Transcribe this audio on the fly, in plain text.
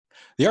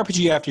The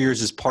RPG After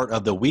Years is part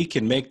of the We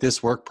Can Make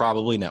This Work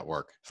Probably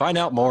Network. Find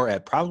out more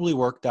at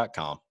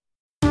probablywork.com.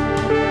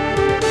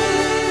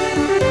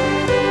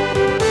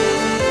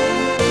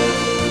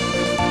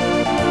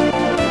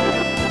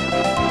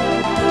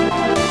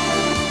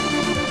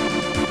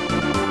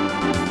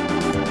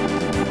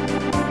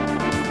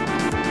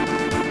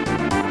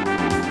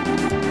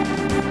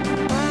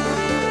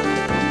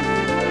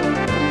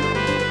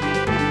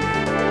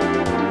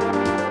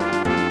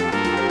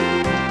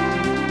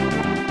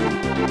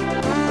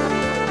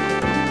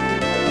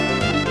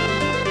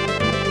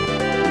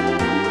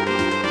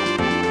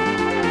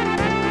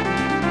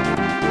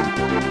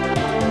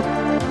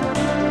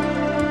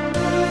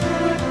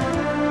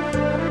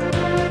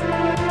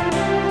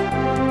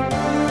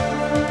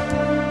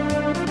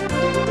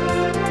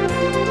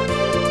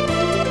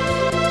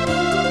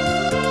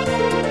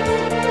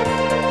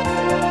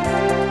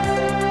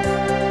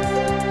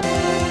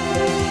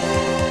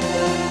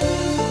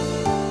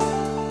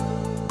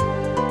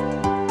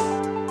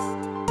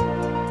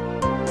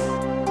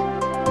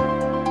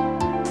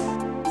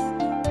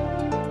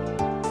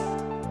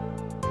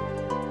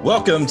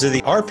 Welcome to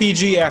the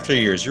RPG After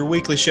Years, your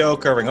weekly show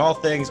covering all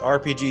things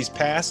RPGs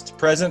past,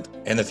 present,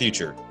 and the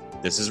future.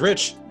 This is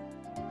Rich.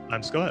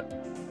 I'm Scott.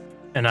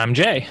 And I'm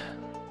Jay.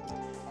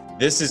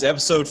 This is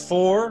episode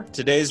 4.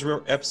 Today's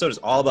episode is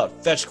all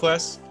about fetch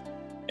quests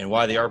and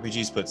why the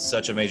RPGs put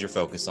such a major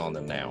focus on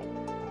them now.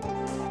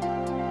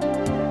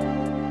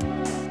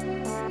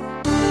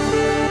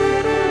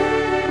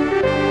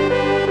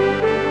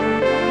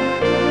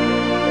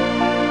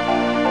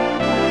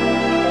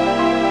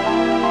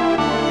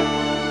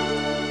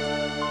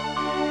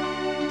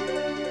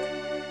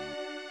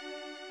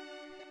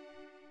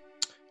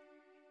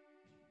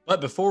 But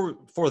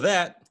before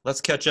that,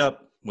 let's catch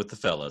up with the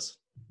fellas.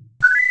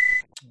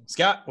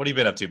 Scott, what have you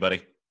been up to,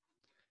 buddy?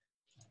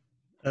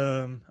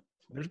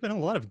 There's been a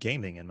lot of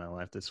gaming in my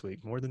life this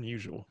week, more than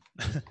usual.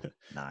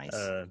 Nice.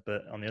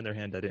 But on the other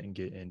hand, I didn't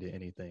get into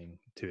anything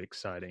too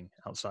exciting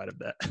outside of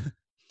that.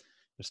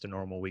 Just a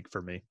normal week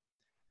for me.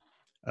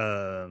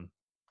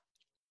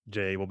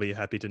 Jay will be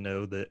happy to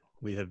know that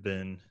we have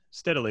been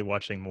steadily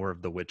watching more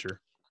of The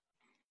Witcher.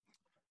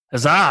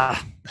 Huzzah!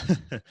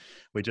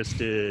 We just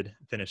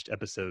finished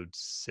episode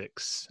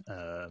 6,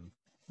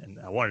 and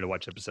I wanted to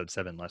watch episode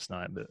 7 last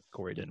night, but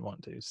Corey didn't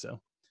want to, so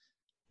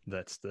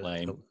that's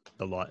the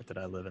lot that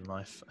I live in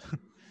life.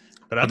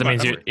 But that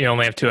means you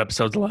only have 2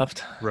 episodes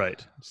left.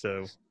 Right,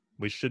 so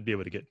we should be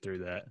able to get through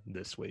that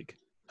this week,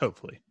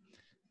 hopefully,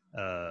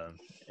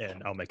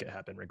 and I'll make it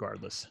happen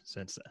regardless,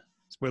 since,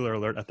 spoiler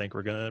alert, I think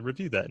we're going to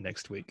review that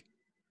next week.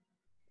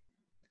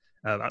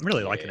 I'm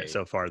really liking it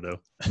so far, though.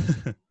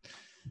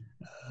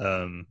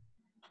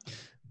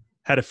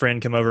 Had a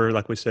friend come over,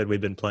 like we said,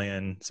 we've been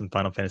playing some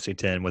Final Fantasy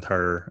X with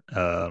her.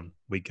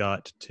 We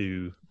got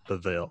to the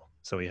Veil,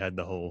 so we had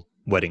the whole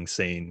wedding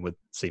scene with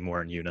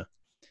Seymour and Yuna,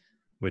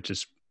 which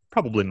is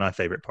probably my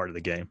favorite part of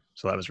the game,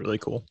 so that was really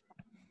cool.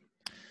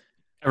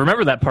 I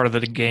remember that part of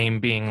the game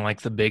being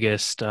like the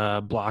biggest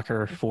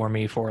blocker for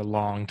me for a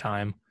long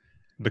time.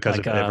 Because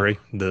of Avery,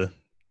 the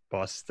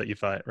boss that you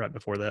fight right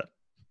before that?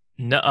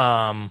 No,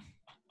 I'm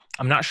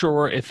not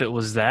sure if it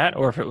was that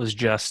or if it was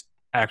just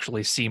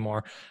actually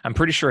Seymour. I'm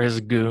pretty sure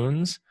his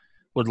goons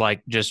would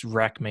like just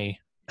wreck me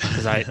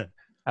because I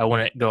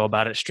wouldn't go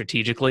about it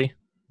strategically.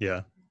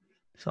 Yeah,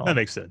 so that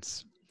makes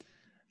sense.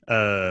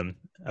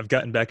 I've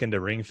gotten back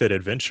into Ring Fit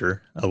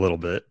Adventure a little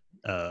bit.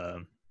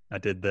 I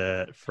did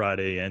that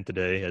Friday and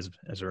today as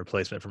a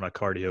replacement for my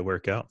cardio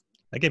workout.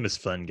 That game is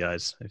fun,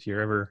 guys. If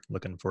you're ever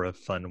looking for a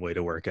fun way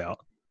to work out,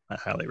 I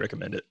highly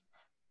recommend it.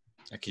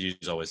 That could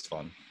use always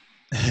fun.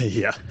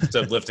 Yeah.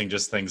 Instead of lifting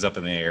just things up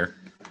in the air.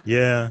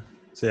 Yeah.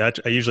 See, I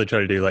usually try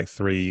to do like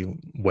 3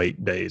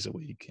 weight days a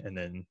week and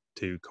then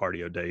 2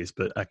 cardio days,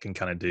 but I can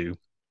kind of do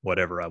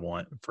whatever I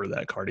want for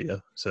that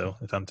cardio. So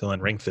if I'm feeling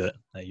ring fit,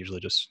 I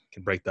usually just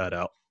can break that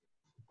out.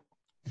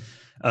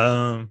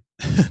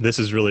 This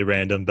is really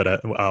random, but I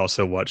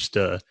also watched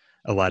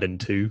Aladdin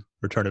 2,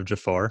 Return of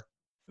Jafar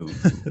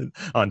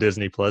on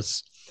Disney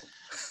Plus.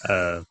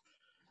 The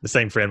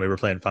same friend we were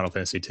playing Final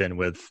Fantasy X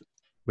with,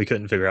 we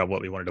couldn't figure out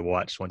what we wanted to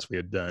watch once we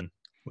had done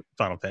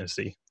Final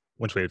Fantasy,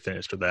 once we had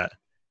finished with that.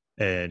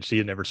 And she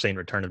had never seen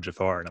Return of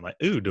Jafar, and I'm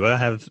like, "Ooh, do I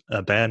have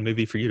a bad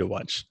movie for you to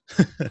watch?"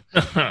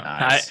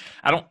 Nice.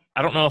 I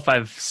don't know if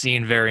I've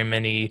seen very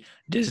many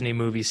Disney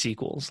movie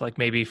sequels, like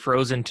maybe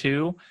Frozen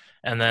 2,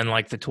 and then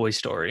like the Toy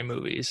Story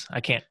movies.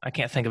 I can't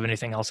think of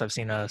anything else I've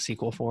seen a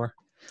sequel for.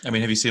 I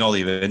mean, have you seen all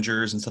the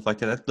Avengers and stuff like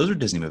that? Those are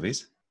Disney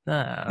movies.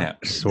 Yeah,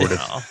 sort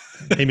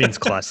of. He means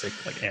classic,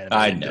 like anime.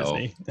 I know.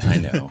 Disney. I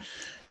know.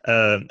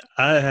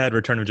 I had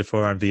Return of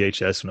Jafar on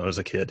VHS when I was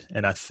a kid,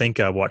 and I think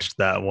I watched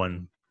that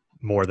one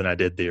more than I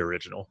did the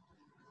original.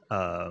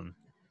 And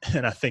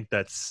I think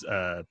that's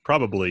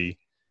probably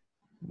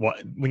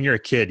when you're a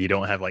kid, you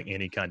don't have like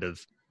any kind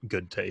of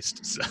good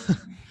taste.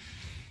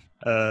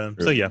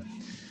 So yeah.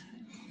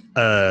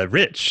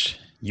 Rich,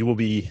 you will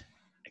be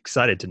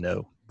excited to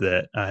know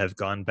that I have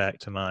gone back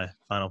to my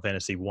Final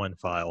Fantasy 1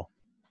 file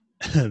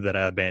that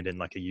I abandoned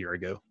like a year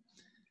ago.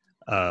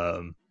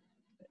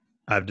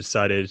 I've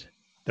decided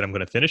that I'm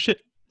going to finish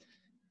it.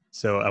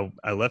 So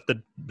I left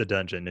the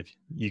dungeon. If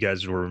you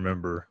guys will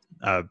remember,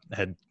 I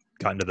had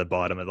gotten to the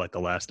bottom of like the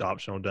last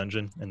optional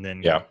dungeon, and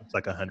then it's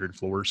like 100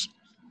 floors,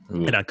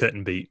 and I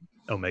couldn't beat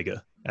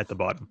Omega at the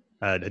bottom.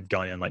 I had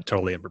gone in like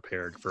totally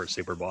unprepared for a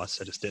super boss.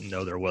 I just didn't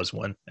know there was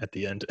one at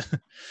the end.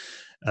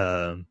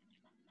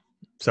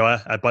 So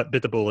I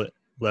bit the bullet,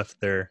 left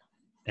there,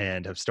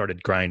 and have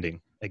started grinding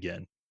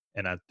again.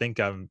 And I think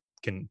I'm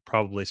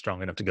probably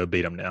strong enough to go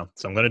beat him now.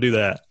 So I'm going to do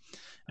that.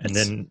 Nice. And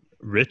then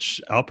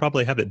Rich, I'll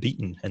probably have it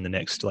beaten in the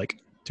next like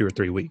 2 or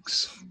 3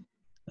 weeks.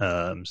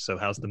 So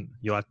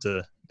you'll have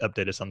to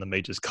update us on the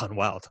Mages Gone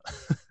Wild.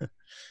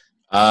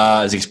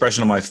 The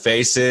expression on my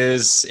face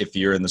is, if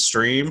you're in the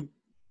stream,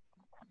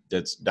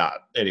 it's not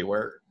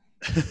anywhere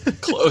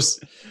close.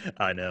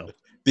 I know.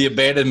 The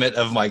abandonment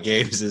of my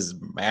games is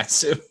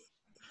massive.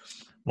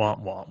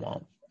 Womp, womp,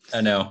 womp.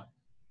 I know.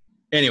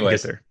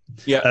 Anyways. We'll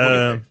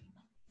yeah.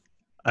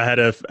 I had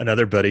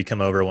another buddy come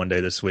over one day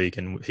this week,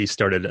 and he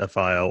started a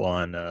file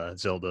on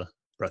Zelda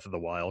Breath of the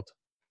Wild.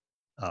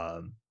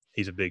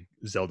 He's a big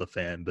Zelda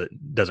fan, but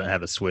doesn't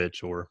have a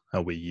Switch or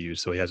a Wii U,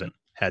 so he hasn't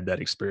had that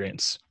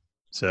experience.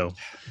 So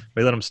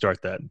we let him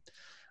start that.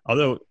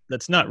 Although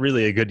that's not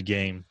really a good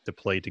game to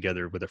play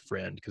together with a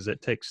friend, because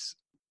it takes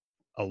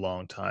a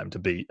long time to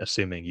beat,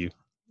 assuming you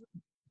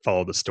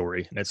follow the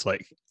story. And it's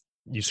like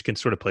you can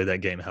sort of play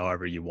that game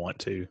however you want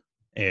to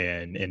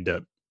and end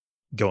up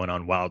going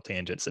on wild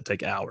tangents that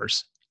take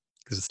hours,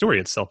 because the story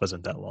itself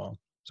isn't that long.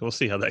 So we'll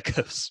see how that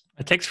goes.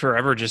 It takes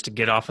forever just to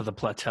get off of the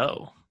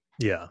plateau.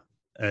 Yeah.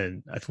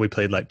 And we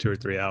played like 2 or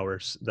 3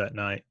 hours that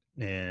night,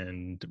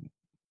 and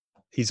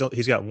he's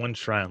got one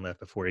shrine left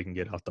before he can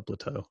get off the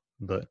plateau,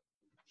 but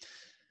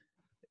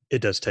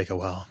it does take a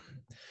while.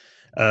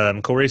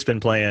 Corey's been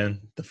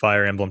playing the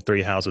Fire Emblem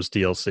Three Houses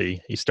DLC.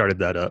 He started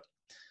that up.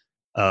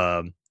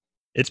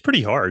 It's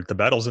pretty hard. The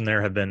battles in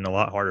there have been a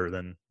lot harder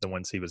than the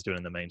ones he was doing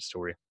in the main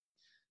story.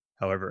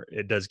 However,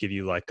 it does give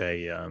you like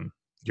a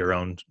your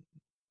own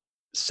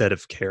set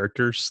of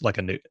characters, like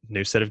a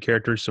new set of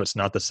characters. So it's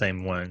not the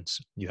same ones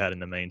you had in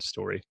the main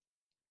story.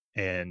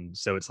 And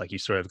so it's like you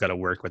sort of got to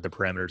work with the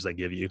parameters they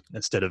give you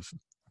instead of,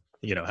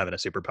 having a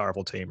super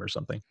powerful team or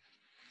something.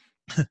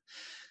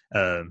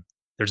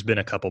 There's been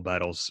a couple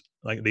battles,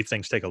 like these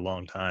things take a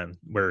long time,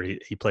 where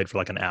he played for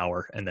like an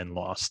hour and then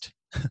lost.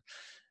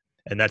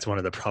 And that's one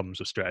of the problems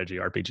with strategy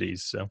RPGs.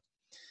 So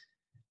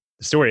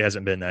the story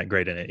hasn't been that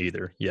great in it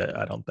either yet,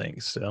 I don't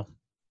think. So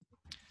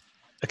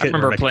I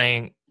remember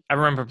playing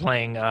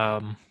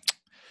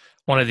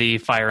one of the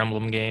Fire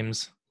Emblem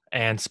games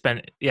and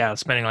spending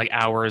like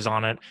hours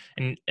on it.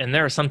 And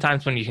there are some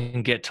times when you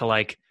can get to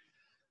like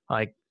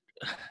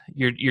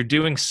you're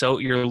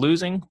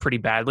losing pretty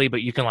badly,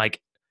 but you can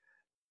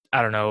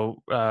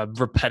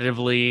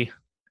repetitively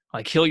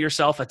like heal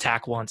yourself,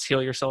 attack once,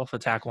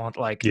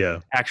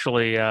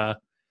 actually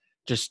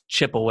just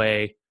chip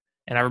away.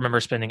 And I remember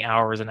spending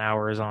hours and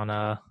hours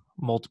on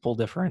multiple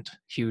different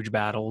huge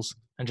battles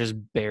and just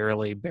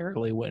barely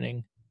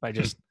winning by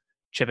just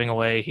chipping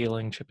away,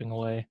 healing, chipping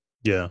away.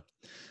 Yeah.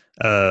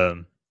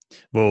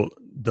 Well,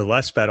 the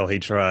last battle he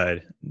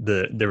tried,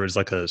 there was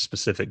like a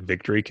specific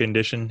victory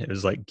condition. It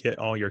was like, get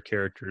all your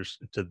characters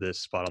to this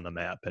spot on the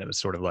map. And it was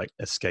sort of like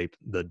escape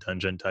the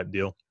dungeon type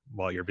deal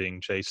while you're being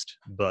chased.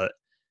 But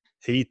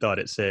he thought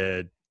it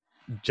said,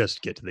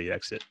 just get to the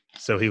exit.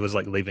 So he was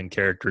like leaving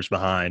characters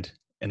behind,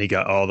 and he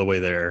got all the way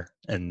there.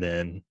 And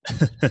then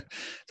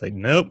it's like,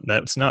 nope,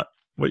 that's not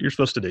what you're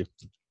supposed to do.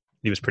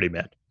 He was pretty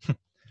mad.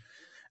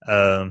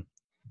 The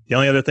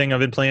only other thing I've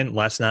been playing,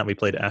 last night we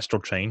played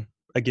Astral Chain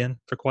again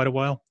for quite a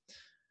while.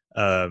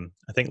 I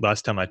think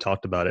last time I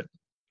talked about it,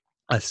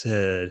 I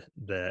said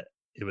that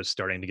it was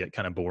starting to get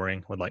kind of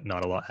boring with like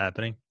not a lot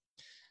happening.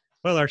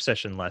 Well, our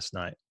session last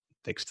night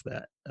fixed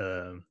that.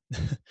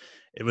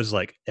 It was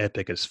like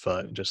epic as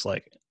fuck, just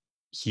like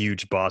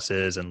huge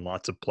bosses and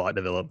lots of plot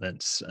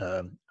developments.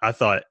 I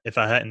thought if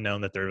I hadn't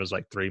known that there was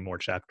like 3 more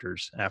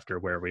chapters after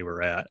where we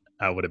were at,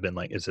 I would have been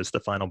like, is this the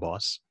final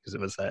boss? Because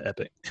it was that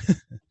epic.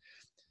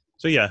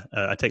 So yeah,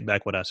 I take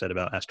back what I said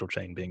about Astral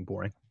Chain being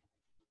boring.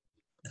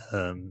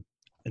 And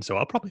so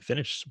we'll probably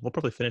finish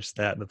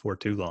that before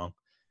too long,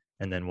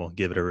 and then we'll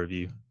give it a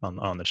review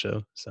on the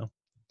show. So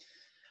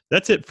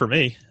that's it for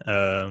me.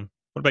 What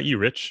about you,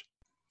 Rich?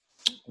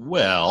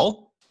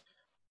 Well,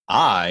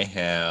 I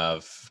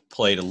have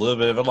played a little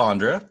bit of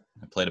Alondra.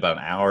 I played about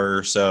an hour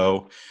or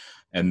so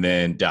and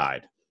then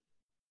died.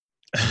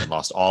 I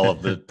lost all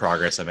of the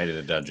progress I made in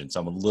the dungeon. So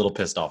I'm a little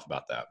pissed off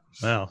about that.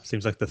 Wow.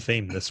 Seems like the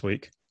theme this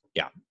week.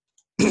 Yeah.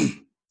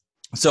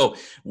 So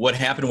what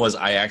happened was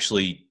I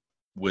actually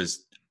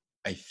was,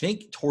 I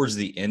think, towards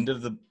the end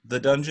of the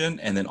dungeon.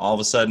 And then all of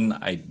a sudden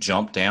I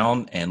jumped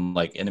down and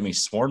like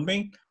enemies swarmed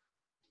me.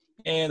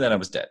 And then I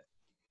was dead.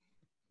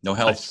 No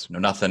health, nice. No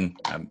nothing.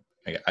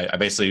 I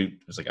basically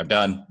was like, I'm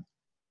done.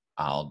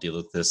 I'll deal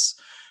with this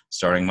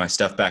starting my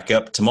stuff back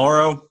up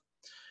tomorrow.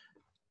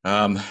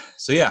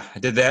 So yeah, I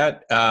did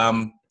that.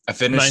 I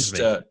Reminds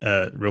finished.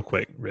 me, real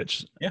quick,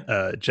 Rich.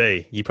 Yeah.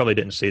 Jay, you probably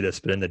didn't see this,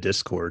 but in the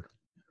Discord,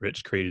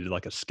 Rich created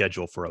like a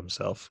schedule for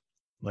himself.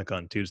 Like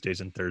on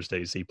Tuesdays and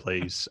Thursdays, he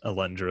plays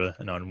Alundra,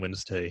 and on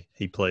Wednesday,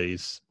 he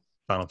plays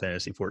Final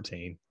Fantasy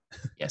 14,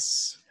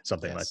 Yes.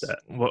 something like that.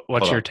 What's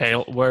Hold your on.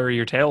 tail? Where are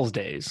your Tails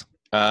days?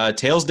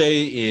 Tails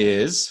Day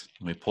is.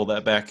 Let me pull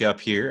that back up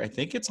here. I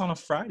think it's on a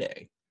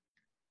Friday.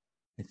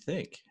 I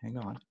think. Hang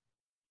on.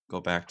 Go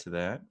back to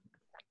that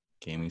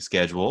gaming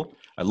schedule.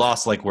 I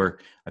lost like where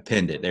I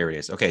pinned it. There it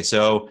is. Okay,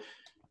 so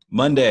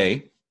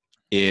Monday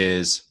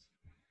is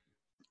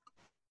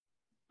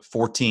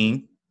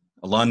 14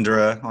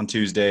 Alundra on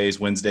Tuesdays.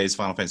 Wednesdays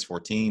Final Fantasy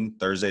 14.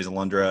 Thursdays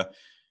Alundra.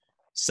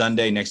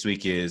 Sunday next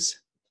week is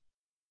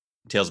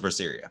Tales of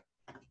Berseria.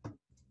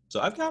 So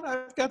I've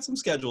got some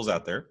schedules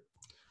out there.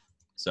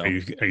 So Are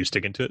you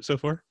sticking to it so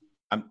far?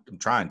 I'm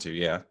trying to,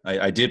 yeah.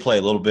 I did play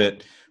a little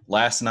bit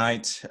last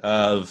night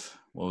of,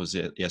 what was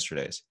it,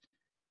 yesterday's.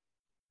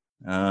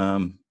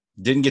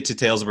 Didn't get to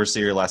Tales of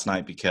Berseria last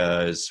night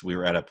because we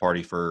were at a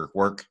party for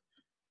work,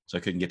 so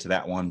I couldn't get to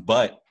that one.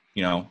 But,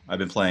 I've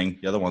been playing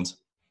the other ones,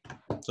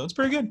 so it's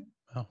pretty good.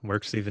 Oh,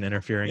 work's even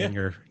interfering in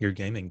your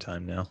gaming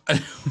time now.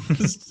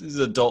 This is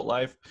adult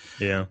life.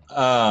 Yeah.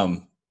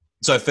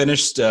 So I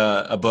finished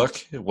a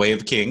book, Way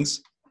of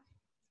Kings.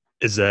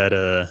 Is that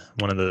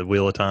one of the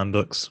Wheel of Time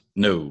books?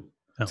 No.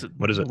 Oh,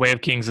 what is it? Way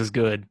of Kings is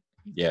good.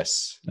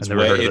 Yes. I've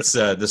never heard of it's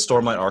the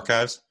Stormlight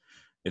Archives.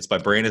 It's by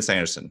Brandon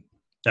Sanderson.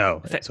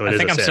 Oh, so it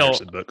is a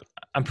Sanderson book.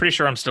 I'm pretty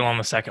sure I'm still on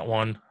the second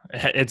one.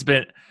 It's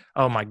been,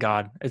 oh my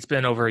God, it's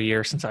been over a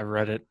year since I've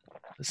read it.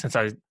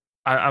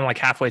 I'm like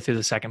halfway through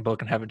the second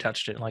book and haven't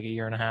touched it in like a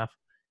year and a half.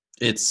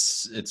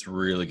 It's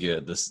really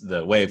good.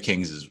 The Way of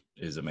Kings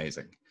is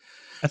amazing.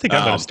 I think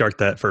I'm going to start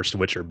that first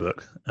Witcher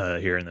book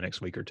here in the next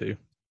week or two.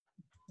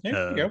 Yeah,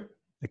 there you go.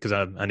 Because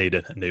I need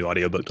a new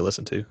audiobook to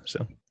listen to.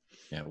 So,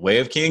 yeah, Way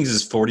of Kings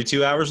is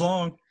 42 hours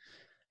long.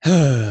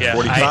 Yeah,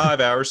 45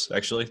 hours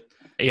actually.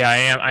 Yeah,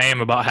 I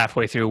am about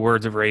halfway through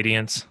Words of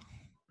Radiance.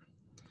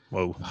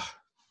 Whoa.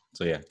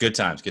 So yeah, good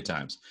times.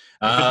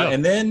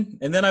 And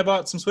then I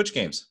bought some Switch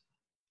games.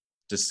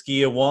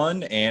 Disgaea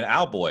 1 and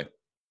Owlboy.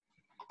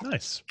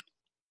 Nice.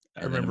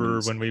 I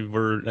remember when we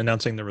were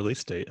announcing the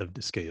release date of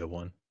Disgaea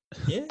 1.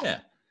 Yeah.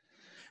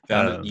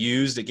 Found it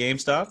used at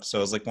GameStop. So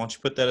I was like, why don't you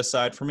put that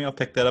aside for me? I'll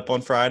pick that up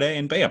on Friday.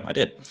 And bam, I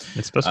did.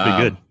 It's supposed to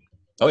be good.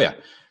 Oh, yeah.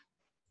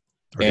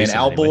 Or and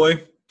Owlboy,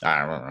 anyway.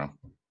 I don't know.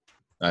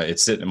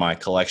 It's sitting in my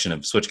collection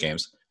of Switch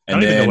games. And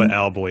I don't even know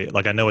what Owlboy,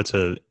 like I know it's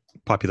a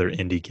popular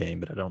indie game,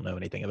 but I don't know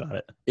anything about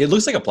it. It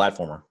looks like a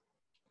platformer.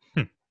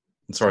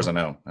 As far as I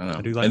know. I don't know.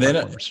 I do like and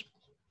platformers.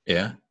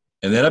 Yeah.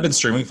 And then I've been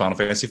streaming Final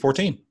Fantasy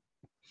 14.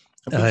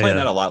 I've been playing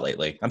that a lot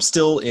lately. I'm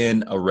still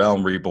in A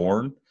Realm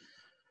Reborn.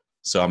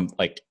 So I'm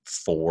like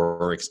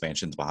 4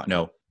 expansions behind.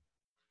 No,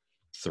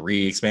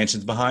 3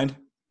 expansions behind.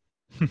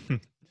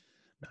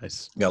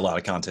 Nice. Got a lot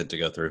of content to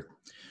go through.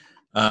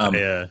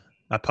 I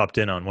popped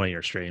in on one of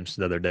your streams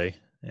the other day,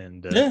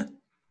 and yeah,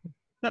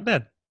 not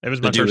bad. It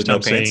was my first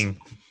time seeing.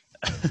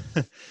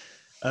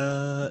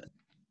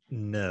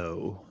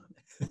 No.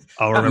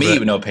 I'll remember me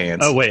with no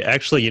pants. Oh wait,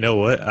 actually, you know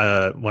what?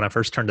 When I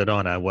first turned it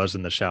on, I was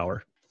in the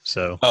shower.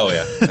 So. Oh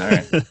yeah.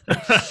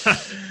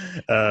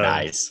 All right.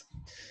 Nice.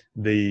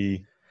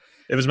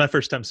 It was my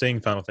first time seeing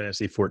Final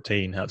Fantasy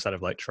 14 outside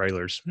of like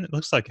trailers. It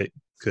looks like it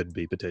could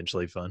be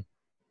potentially fun.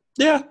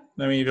 Yeah,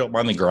 I mean, you don't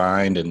mind the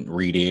grind and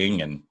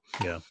reading and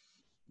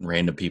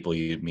random people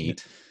you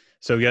meet.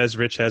 So, guys,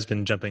 Rich has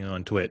been jumping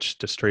on Twitch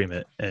to stream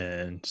it,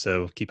 and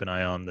so keep an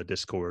eye on the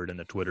Discord and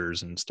the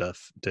Twitters and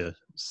stuff to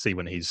see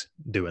when he's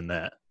doing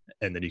that,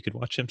 and then you could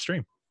watch him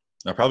stream.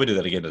 I'll probably do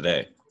that again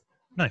today.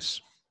 Nice.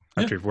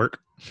 After work?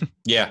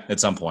 Yeah, at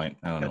some point.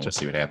 I don't know. We'll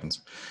see what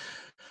happens.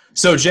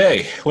 So,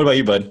 Jay, what about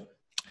you, bud?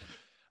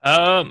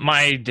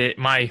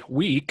 My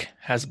week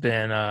has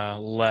been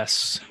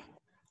less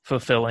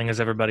fulfilling as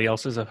everybody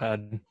else's.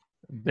 I've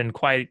been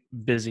quite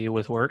busy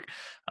with work,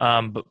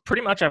 but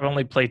pretty much I've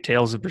only played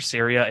Tales of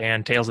Berseria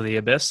and Tales of the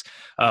Abyss.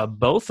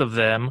 Both of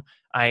them,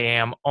 I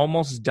am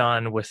almost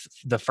done with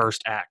the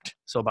first act,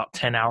 so about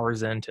 10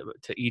 hours into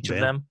each of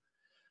them.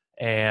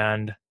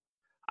 And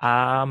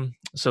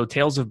so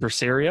Tales of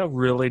Berseria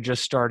really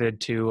just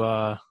started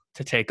to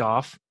take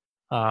off.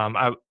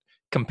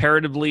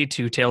 Comparatively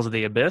to Tales of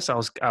the Abyss, I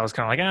was kind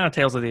of like,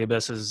 Tales of the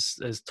Abyss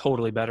is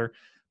totally better.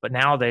 But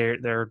now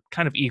they're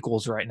kind of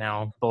equals right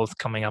now, both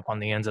coming up on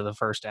the ends of the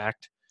first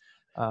act.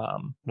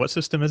 What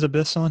system is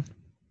Abyss on?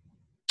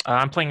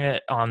 I'm playing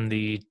it on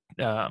the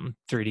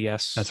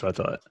 3DS. That's what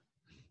I thought.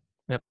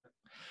 Yep,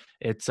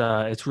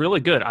 it's really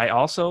good. I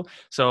also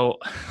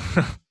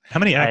how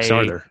many acts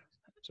are there?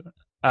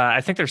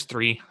 I think there's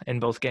 3 in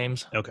both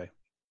games. Okay.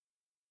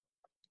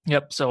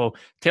 Yep. So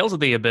Tales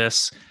of the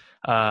Abyss,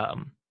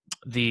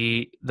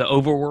 the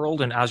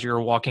overworld and as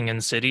you're walking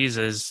in cities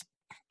is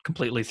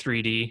completely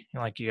 3D.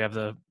 Like you have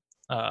the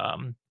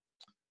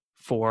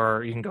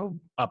you can go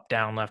up,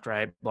 down, left,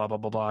 right, blah blah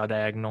blah blah,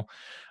 diagonal.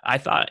 I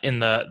thought in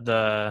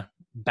the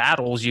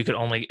battles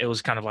it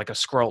was kind of like a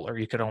scroller.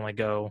 You could only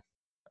go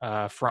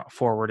front,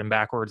 forward, and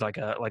backwards like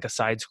a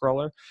side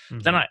scroller. Mm-hmm.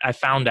 Then I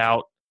found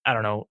out, I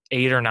don't know,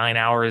 8 or 9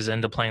 hours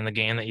into playing the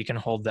game that you can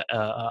hold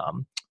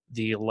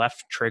the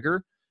left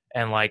trigger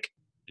and like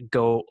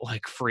go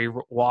like free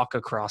walk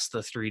across the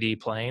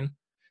 3D plane,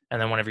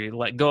 and then whenever you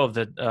let go of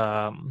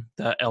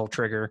the L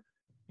trigger,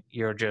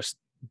 you're just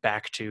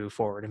back to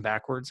forward and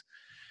backwards.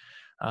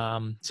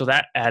 So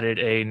that added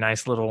a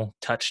nice little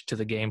touch to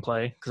the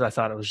gameplay because I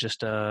thought it was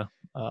just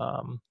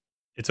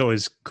it's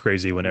always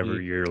crazy whenever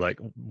you're like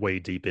way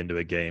deep into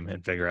a game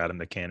and figure out a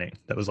mechanic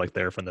that was like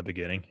there from the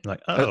beginning. You're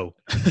like, oh,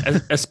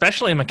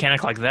 especially a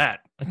mechanic like that,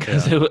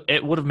 because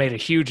it would have made a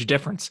huge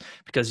difference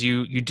because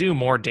you do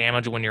more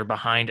damage when you're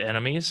behind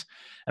enemies.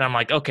 And I'm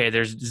like, okay,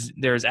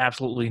 there's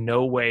absolutely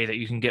no way that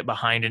you can get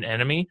behind an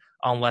enemy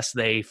unless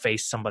they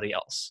face somebody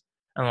else.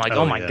 And I'm like,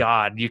 oh my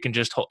God, you can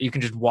just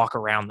walk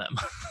around them.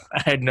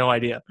 I had no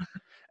idea.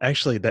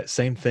 Actually, that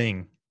same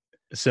thing,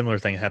 a similar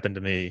thing happened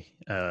to me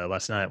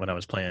last night when I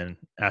was playing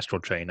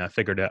Astral Chain. I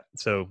figured out,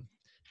 so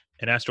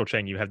in Astral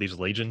Chain, you have these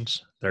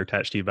legions. They're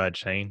attached to you by a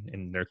chain,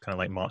 and they're kind of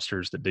like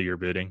monsters that do your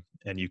bidding,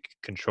 and you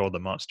control the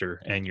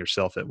monster and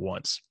yourself at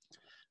once.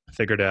 I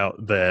figured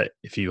out that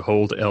if you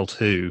hold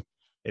L2,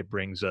 it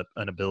brings up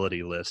an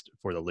ability list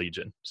for the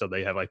legion. So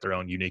they have like their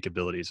own unique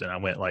abilities, and I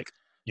went like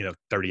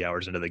 30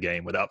 hours into the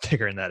game without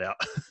figuring that out.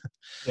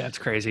 Yeah, it's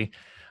crazy.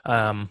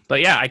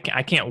 But yeah, I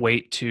can't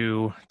wait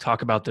to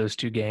talk about those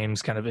two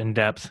games kind of in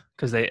depth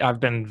because I've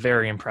been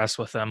very impressed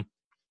with them,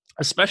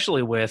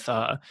 especially with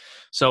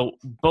so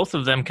both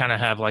of them kind of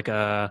have like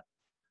a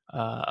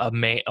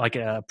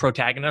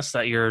protagonist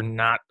that you're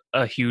not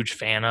a huge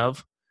fan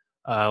of,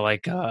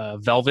 like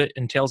Velvet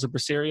in Tales of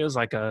Berseria is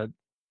like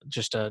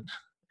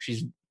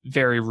she's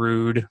very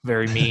rude,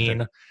 very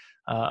mean,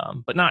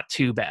 but not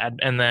too bad.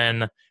 And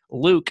then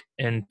Luke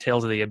in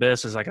Tales of the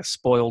Abyss is like a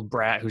spoiled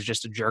brat who's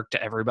just a jerk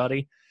to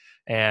everybody.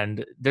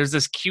 And there's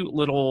this cute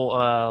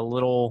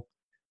little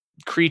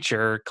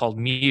creature called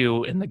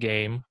Mew in the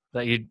game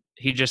that he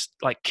just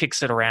like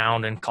kicks it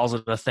around and calls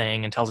it a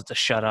thing and tells it to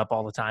shut up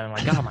all the time. I'm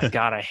like, oh my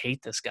God, I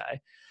hate this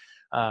guy.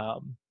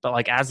 But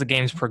like as the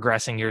game's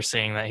progressing, you're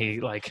seeing that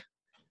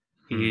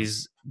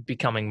he's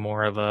becoming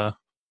more of a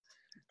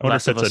I wonder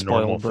if it's a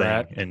normal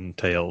thing in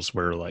Tales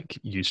where like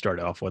you start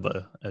off with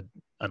a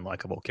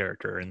unlikable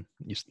character and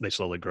they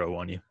slowly grow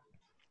on you.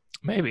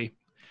 Maybe,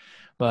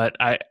 but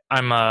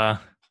I'm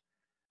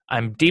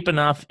deep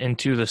enough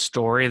into the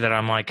story that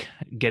I'm like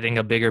getting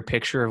a bigger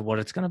picture of what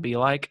it's going to be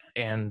like,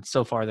 and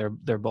so far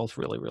they're both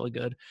really, really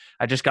good.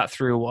 I just got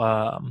through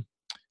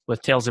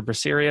with Tales of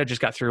Berseria. Just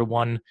got through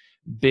one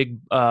big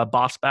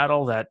boss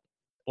battle that,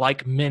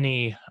 like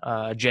many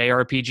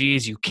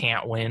JRPGs, you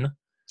can't win.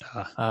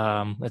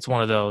 It's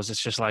one of those.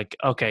 It's just like,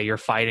 okay, you're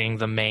fighting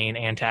the main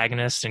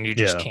antagonist and you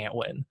just can't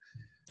win.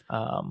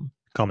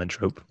 Common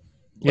trope.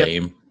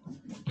 Lame.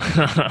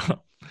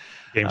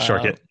 Game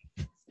Shark it.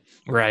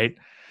 Right.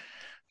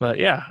 But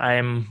yeah,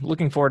 I'm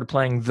looking forward to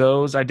playing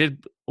those. I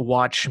did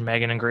watch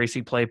Megan and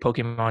Gracie play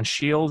Pokemon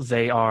Shield.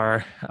 They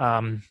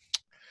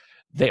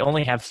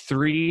only have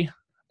 3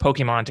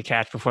 Pokemon to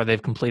catch before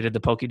they've completed the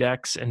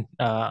Pokédex and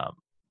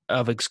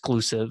of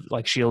exclusive,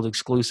 like Shield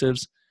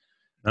exclusives.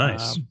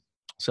 Nice.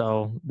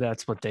 So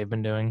that's what they've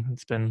been doing.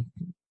 It's been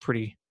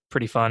pretty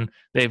fun.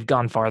 They've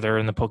gone farther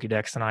in the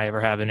Pokédex than I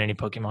ever have in any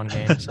Pokemon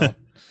game. So,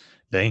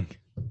 dang,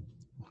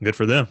 good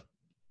for them.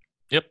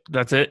 Yep,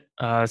 that's it.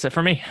 That's it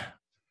for me.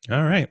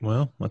 All right,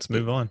 well, let's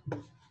move on.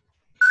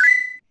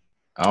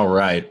 All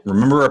right,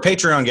 remember our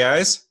Patreon,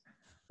 guys.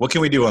 What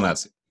can we do on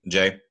that,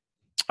 Jay?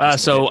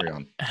 So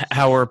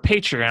our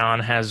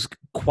Patreon has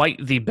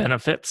quite the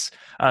benefits.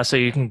 So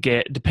you can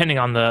get, depending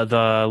on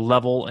the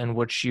level in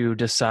which you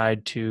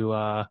decide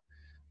to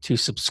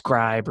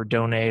subscribe or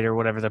donate or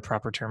whatever the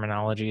proper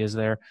terminology is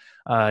there.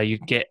 You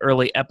can get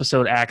early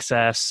episode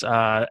access,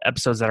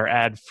 episodes that are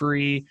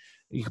ad-free.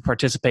 You can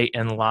participate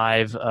in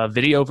live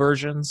video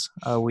versions.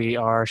 We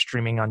are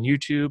streaming on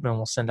YouTube, and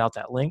we'll send out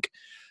that link.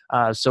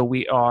 So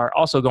we are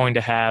also going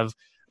to have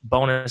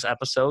bonus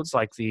episodes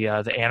like the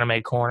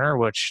Anime Corner,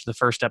 which the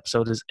first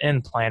episode is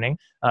in planning.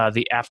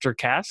 The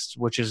Aftercast,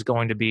 which is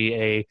going to be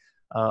a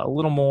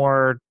little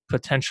more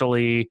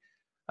potentially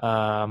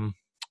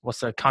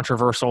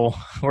controversial.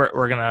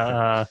 We're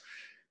gonna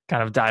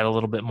kind of dive a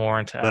little bit more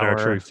into let our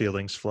true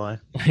feelings fly.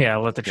 Yeah,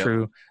 let the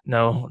true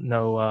no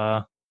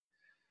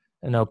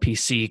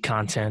PC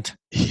content.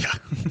 Yeah.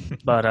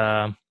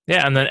 But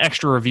yeah, and then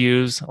extra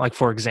reviews. Like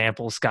for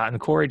example, Scott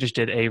and Corey just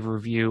did a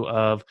review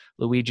of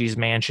Luigi's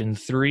Mansion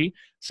 3.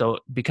 So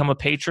become a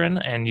patron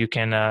and you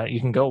can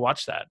go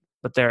watch that.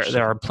 But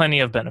there are plenty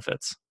of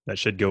benefits. That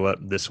should go up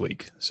this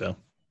week. So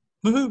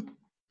woohoo.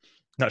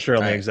 Not sure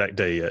on the exact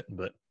day yet,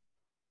 but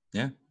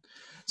yeah.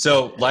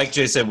 So like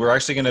Jay said, we're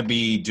actually going to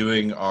be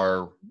doing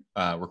our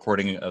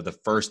recording of the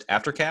first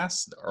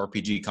Aftercast,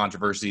 RPG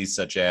controversies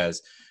such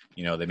as,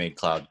 they made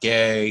Cloud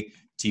gay,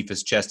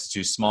 Tifa's chest is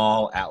too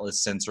small,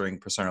 Atlas censoring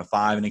Persona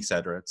 5, and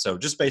etc. So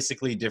just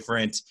basically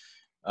different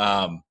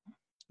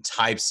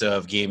types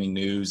of gaming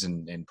news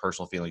and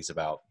personal feelings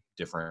about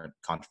different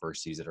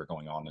controversies that are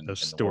going on in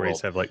Those the stories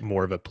world. have like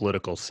more of a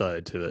political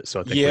side to it. So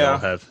I think we all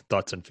have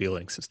thoughts and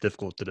feelings. It's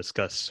difficult to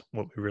discuss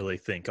what we really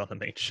think on the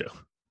main show.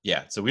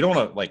 Yeah. So we don't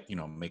want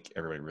to make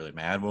everybody really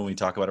mad when we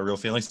talk about our real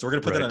feelings. So we're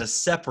going to put that in a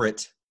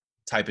separate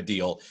type of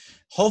deal.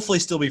 Hopefully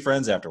still be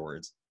friends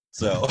afterwards.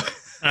 So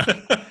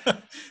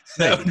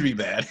that would be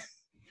bad.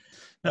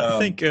 I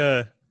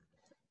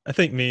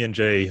think me and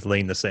Jay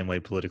lean the same way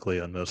politically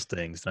on most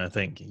things, and I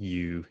think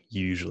you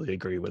usually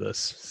agree with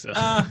us. So.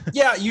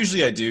 Yeah,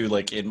 usually I do.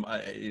 Like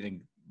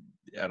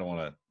I don't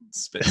want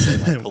to say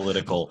my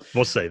political.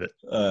 We'll save it.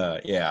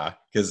 Yeah,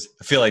 because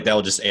I feel like that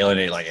will just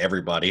alienate like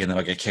everybody, and then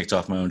I'll get kicked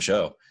off my own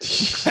show.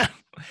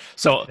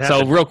 So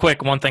real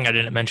quick, one thing I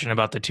didn't mention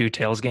about the two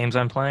Tales games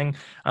I'm playing,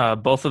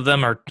 both of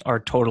them are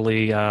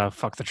totally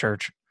fuck the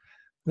church.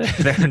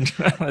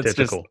 It's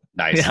typical. Just,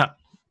 nice. Yeah.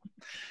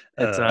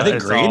 I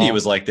think Grandia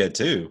was like that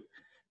too.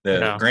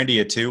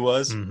 Grandia 2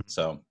 was. Mm-hmm.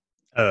 So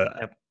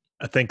I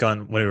think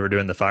when we were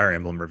doing the Fire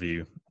Emblem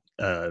review,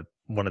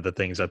 one of the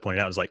things I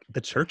pointed out was like the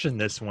church in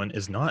this one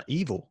is not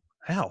evil.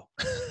 How?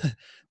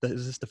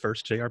 Is this the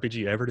first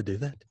JRPG ever to do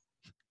that?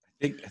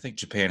 I think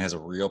Japan has a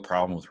real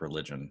problem with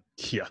religion.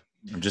 Yeah.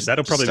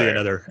 That'll probably be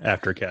another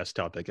aftercast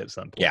topic at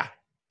some point.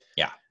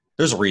 Yeah.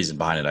 There's a reason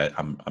behind it.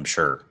 I'm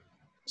sure.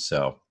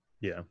 So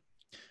yeah.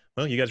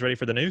 Well, you guys ready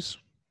for the news?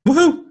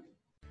 Woohoo!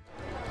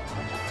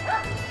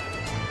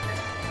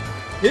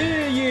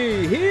 Hear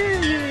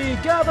ye,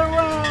 gather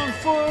round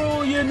for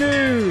all your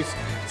news.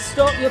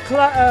 Stop your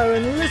clatter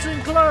and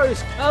listen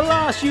close.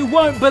 Alas, you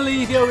won't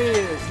believe your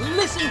ears.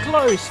 Listen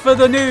close for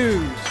the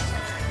news.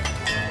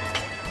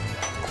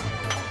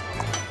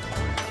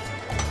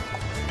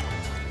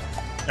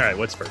 All right,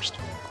 what's first?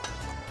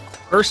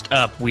 First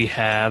up, we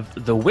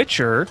have The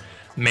Witcher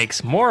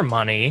makes more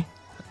money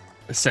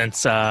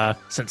since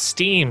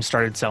Steam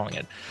started selling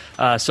it.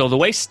 So the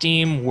way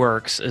Steam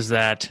works is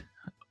that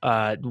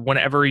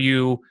whenever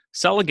you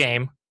sell a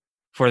game,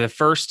 for the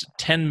first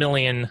 $10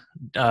 million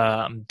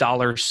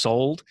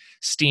sold,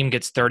 Steam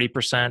gets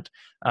 30%,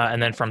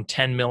 and then from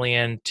 10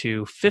 million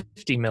to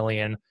 50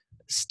 million,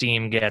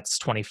 Steam gets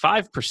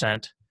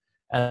 25%,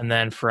 and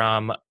then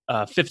from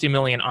 50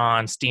 million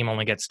on, Steam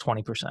only gets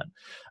 20%.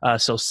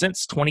 So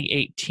since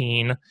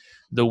 2018,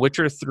 The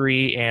Witcher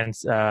 3 and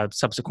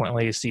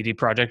subsequently CD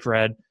Projekt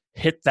Red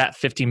hit that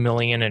 50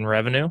 million in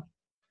revenue.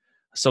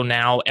 So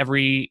now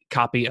every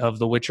copy of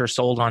The Witcher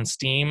sold on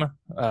Steam,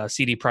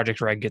 CD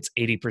Projekt Red gets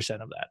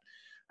 80% of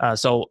that.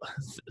 So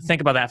think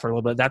about that for a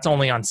little bit. That's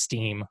only on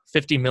Steam.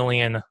 50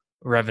 million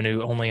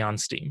revenue only on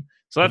Steam.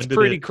 So that's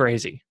pretty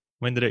crazy.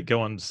 When did it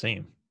go on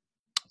Steam?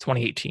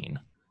 2018.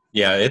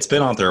 Yeah, it's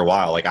been on there a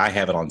while. Like I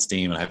have it on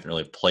Steam and I haven't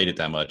really played it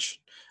that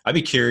much. I'd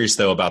be curious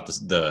though about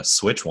the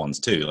Switch ones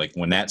too. Like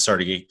when that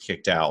started to get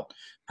kicked out,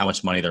 how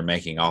much money they're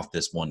making off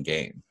this one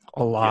game.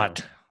 A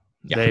lot.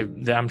 Yeah.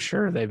 I'm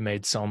sure they've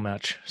made so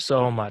much,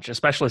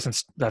 especially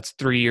since that's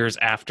 3 years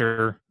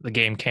after the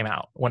game came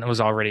out, when it was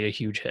already a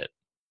huge hit.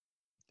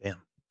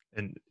 Damn.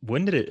 And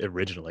when did it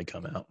originally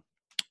come out?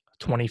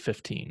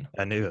 2015.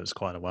 I knew it was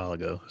quite a while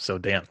ago. So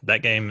damn,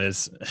 that game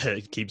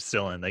it keeps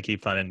selling. They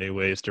keep finding new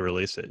ways to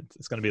release it.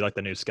 It's going to be like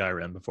the new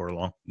Skyrim before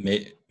long.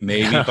 Maybe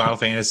Final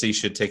Fantasy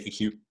should take a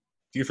cue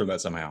from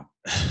that somehow.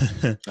 I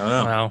don't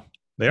know. Well,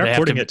 they are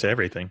porting it to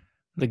everything.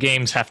 The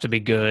games have to be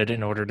good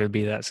in order to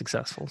be that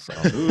successful. So,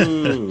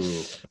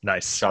 ooh,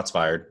 nice. Shots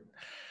fired.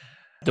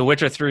 The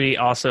Witcher 3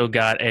 also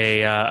got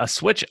a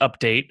Switch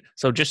update.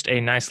 So just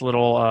a nice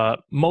little,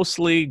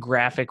 mostly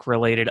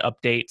graphic-related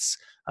updates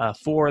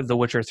for The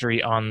Witcher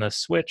 3 on the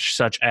Switch,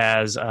 such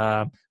as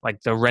like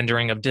the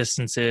rendering of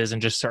distances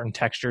and just certain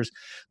textures.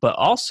 But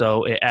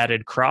also it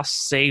added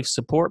cross-save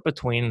support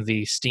between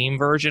the Steam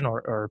version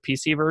or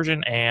PC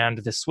version and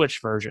the Switch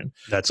version.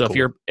 That's so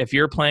cool. if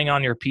you're playing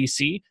on your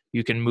PC,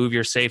 you can move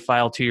your save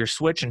file to your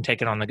Switch and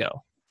take it on the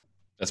go.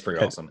 That's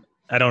pretty awesome.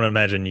 I don't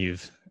imagine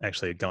you've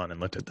actually gone and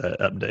looked at that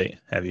update,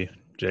 have you,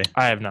 Jay?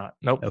 I have not.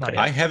 Nope. Okay. Not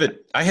I have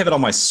it on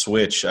my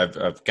Switch.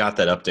 I've got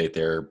that update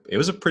there. It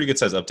was a pretty good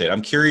size update.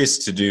 I'm curious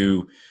to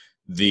do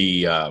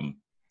the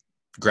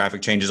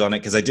graphic changes on it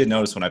because I did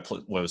notice when I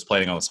was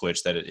playing on the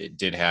Switch that it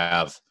did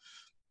have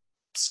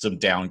some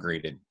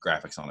downgraded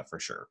graphics on it for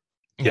sure.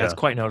 Yeah, it's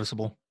quite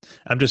noticeable.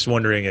 I'm just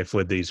wondering if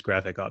with these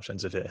graphic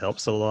options, if it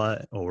helps a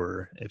lot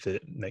or if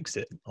it makes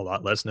it a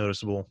lot less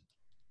noticeable.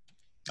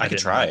 I could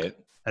try it.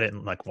 I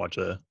didn't watch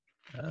a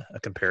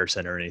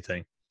comparison or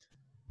anything,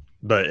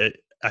 but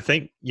I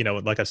think,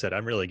 like I said,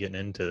 I'm really getting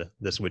into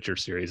this Witcher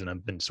series and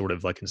I've been sort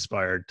of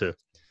inspired to,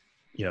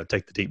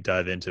 take the deep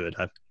dive into it.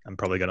 I'm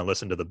probably going to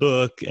listen to the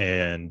book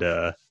and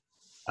I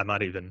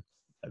might even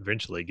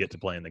eventually get to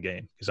playing the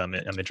game because I'm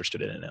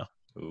interested in it now.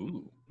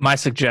 Ooh. My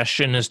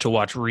suggestion is to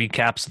watch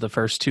recaps of the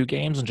first two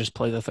games and just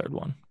play the third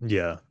one.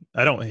 Yeah.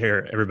 I don't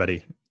hear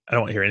anybody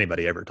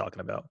ever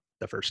talking about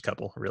the first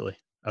couple really,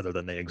 other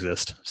than they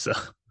exist. So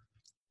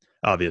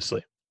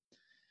obviously.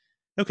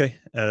 Okay.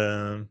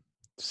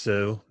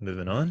 So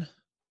moving on.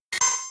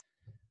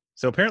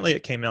 So apparently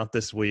it came out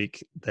this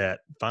week that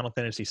Final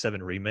Fantasy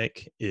VII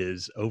Remake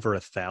is over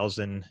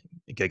 1,000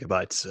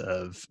 gigabytes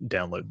of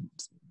download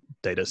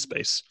data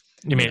space.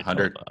 You mean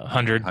 100?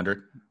 100?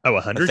 100? Oh,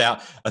 100?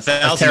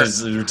 1,000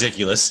 is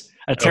ridiculous.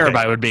 A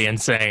terabyte would be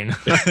insane.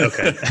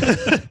 Okay.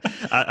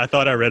 I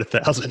thought I read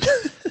 1,000.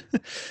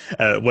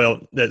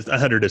 Well,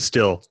 100 is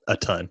still a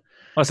ton.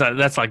 What's that?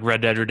 That's like Red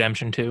Dead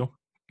Redemption 2.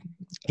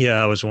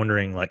 Yeah, I was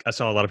wondering, like, I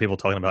saw a lot of people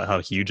talking about how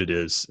huge it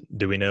is.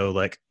 Do we know,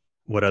 like,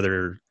 what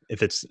other,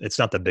 if it's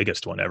not the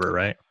biggest one ever,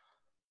 right?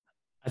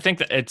 I think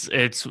that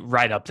it's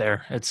right up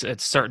there. It's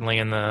certainly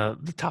in the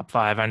top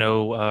 5. I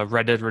know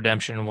Red Dead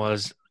Redemption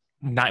was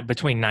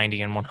between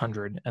 90 and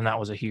 100, and that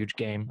was a huge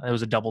game. It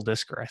was a double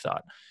discer, I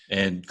thought.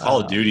 And Call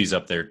of Duty's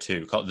up there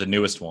too, the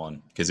newest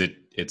one, because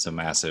it's a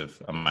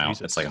massive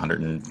amount. It's like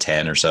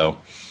 110 or so,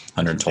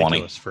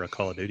 120 for a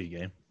Call of Duty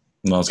game.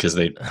 No, it's because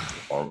they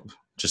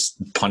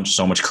just punch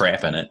so much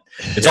crap in it.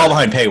 It's all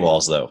behind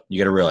paywalls, though. You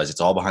got to realize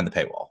it's all behind the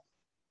paywall.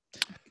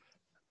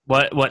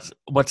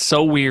 What's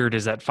so weird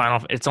is that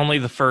it's only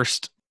the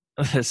first.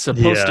 It's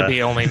supposed to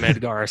be only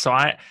Midgar, so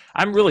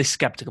I'm really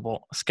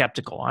skeptical.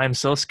 I'm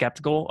so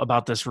skeptical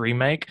about this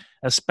remake,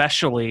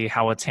 especially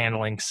how it's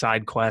handling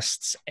side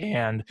quests,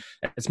 and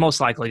it's most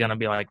likely going to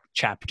be like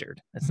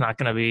chaptered. It's not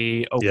going to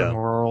be open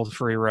world,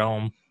 free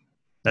roam.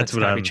 That's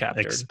what I'm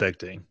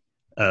expecting.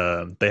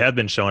 They have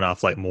been showing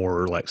off like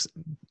more like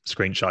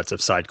screenshots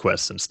of side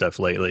quests and stuff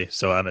lately,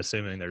 so I'm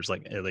assuming there's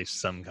like at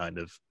least some kind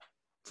of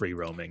free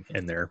roaming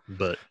in there.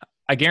 But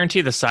I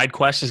guarantee the side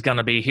quest is going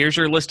to be, here's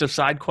your list of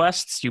side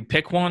quests. You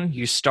pick one,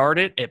 you start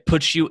it. It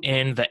puts you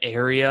in the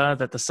area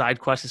that the side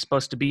quest is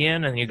supposed to be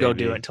in, and you go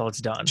do it until it's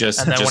done. And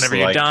then whenever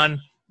you're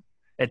done,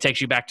 it takes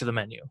you back to the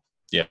menu.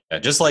 Yeah,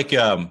 just like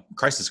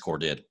Crisis Core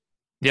did.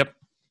 Yep.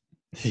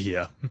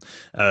 Yeah.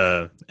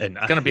 And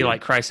it's going to be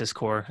like Crisis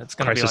Core. It's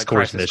going to be like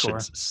Core's Crisis Core.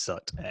 missions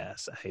sucked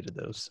ass. I hated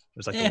those. It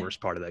was like the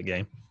worst part of that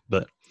game.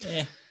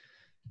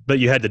 But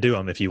you had to do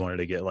them if you wanted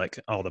to get like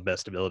all the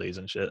best abilities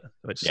and shit,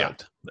 which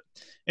sucked. But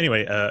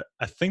anyway,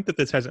 I think that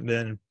this hasn't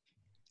been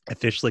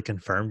officially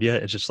confirmed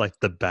yet. It's just like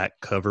the back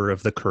cover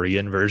of the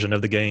Korean version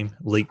of the game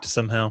leaked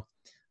somehow.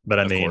 But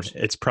I mean,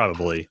 it's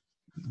probably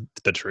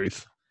the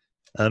truth.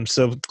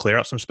 So clear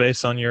out some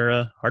space on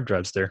your hard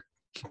drives there.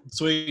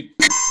 Sweet.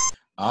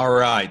 All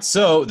right.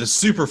 So the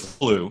Super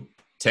Flu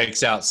takes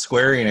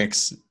Square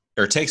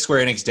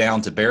Enix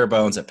down to bare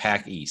bones at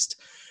PAX East.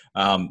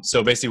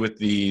 So basically with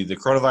the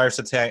coronavirus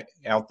attack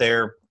out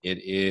there, it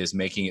is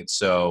making it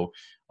so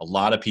a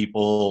lot of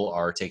people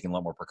are taking a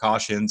lot more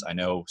precautions. I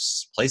know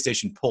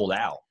PlayStation pulled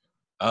out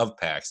of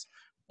PAX,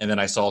 and then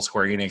I saw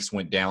Square Enix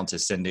went down to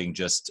sending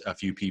just a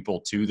few people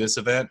to this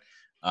event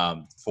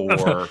for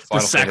the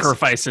Final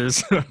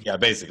sacrifices. Yeah,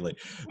 basically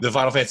the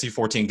Final Fantasy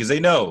 14, because they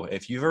know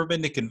if you've ever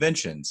been to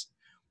conventions,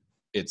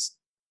 there's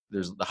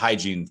the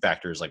hygiene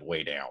factor is like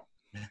way down.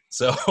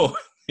 So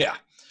yeah.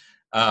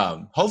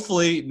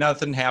 Hopefully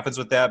nothing happens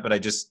with that, but I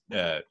just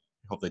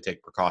hope they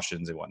take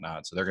precautions and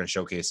whatnot. So they're going to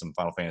showcase some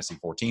Final Fantasy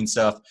 14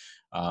 stuff,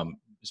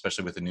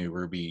 especially with the new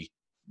Ruby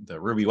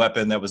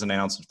weapon that was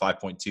announced,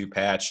 5.2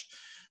 patch.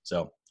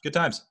 So good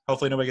times.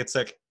 Hopefully nobody gets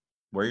sick.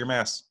 Wear your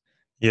mask.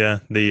 Yeah,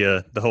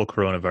 the whole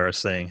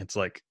coronavirus thing, it's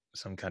like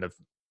some kind of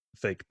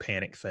fake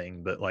panic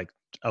thing, but like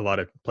a lot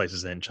of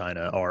places in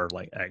China are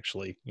like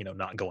actually,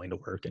 not going to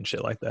work and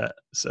shit like that.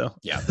 So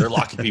yeah, they're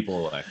locking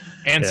people away.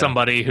 And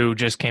somebody who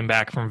just came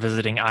back from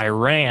visiting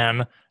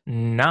Iran,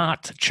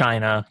 not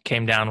China,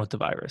 came down with the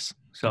virus.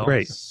 So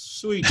great.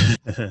 Sweet.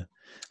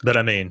 But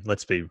I mean,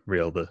 let's be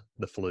real, the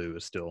flu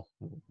is still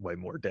way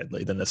more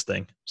deadly than this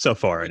thing so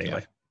far anyway.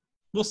 Yeah.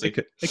 We'll see. It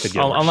could get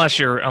worse.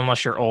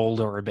 unless you're old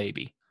or a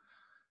baby,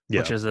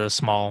 which is a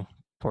small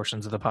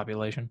portions of the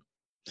population.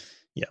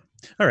 Yeah.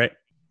 All right.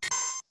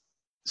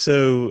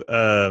 So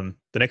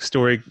the next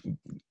story,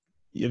 do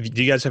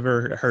you guys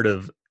ever heard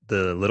of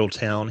the Little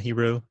Town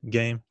Hero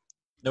game?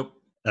 Nope.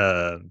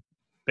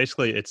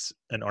 Basically, it's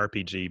an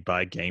RPG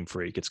by Game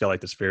Freak. It's got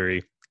like this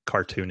very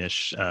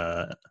cartoonish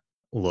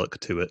look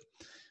to it.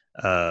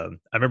 I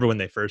remember when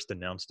they first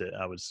announced it,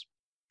 I was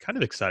kind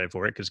of excited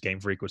for it because Game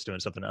Freak was doing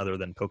something other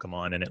than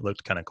Pokemon, and it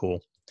looked kind of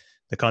cool.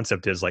 The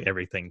concept is like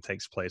everything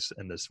takes place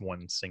in this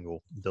one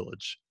single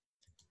village.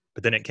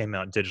 But then it came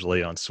out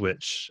digitally on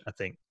Switch, I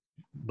think,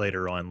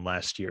 later on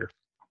last year.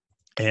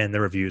 And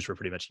the reviews were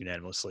pretty much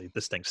unanimously,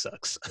 this thing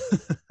sucks.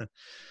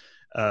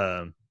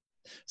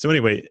 So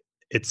anyway,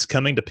 it's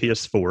coming to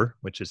PS4,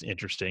 which is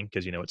interesting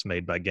because, it's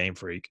made by Game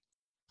Freak.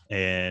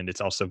 And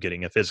it's also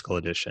getting a physical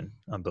edition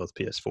on both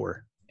PS4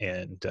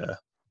 and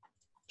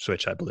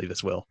Switch, I believe,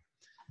 as well.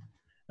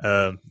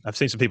 I've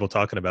seen some people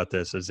talking about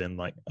this as in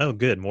like, oh,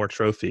 good, more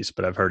trophies.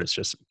 But I've heard it's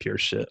just pure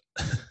shit.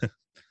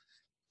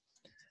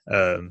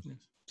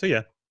 So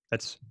yeah,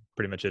 that's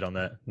pretty much it on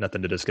that.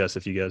 Nothing to discuss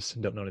if you guys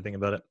don't know anything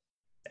about it.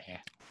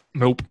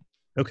 Nope.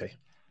 Okay.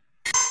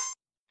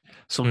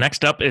 So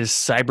next up is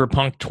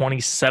Cyberpunk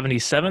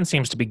 2077.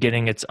 Seems to be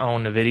getting its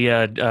own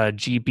NVIDIA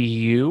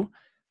GPU.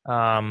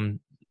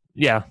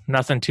 Yeah,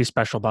 nothing too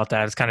special about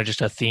that. It's kind of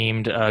just a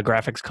themed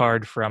graphics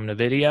card from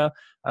NVIDIA,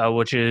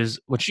 which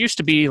used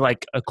to be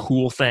like a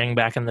cool thing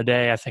back in the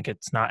day. I think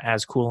it's not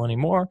as cool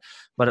anymore,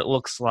 but it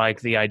looks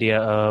like the idea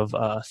of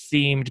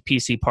themed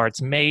PC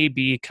parts may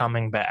be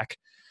coming back.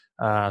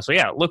 So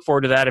yeah, look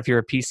forward to that if you're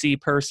a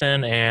PC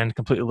person, and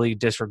completely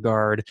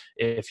disregard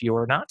if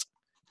you're not.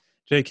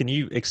 Jay, can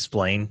you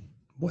explain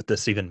what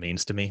this even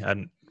means to me?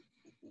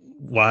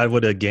 Why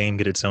would a game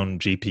get its own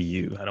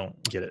GPU? I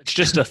don't get it.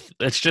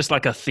 It's just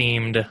like a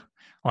themed,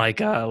 like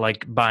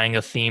buying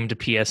a themed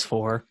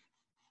PS4.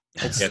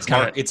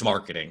 It's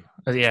marketing.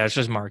 Yeah, it's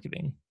just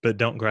marketing. But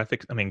don't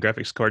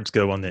graphics cards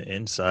go on the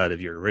inside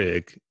of your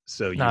rig,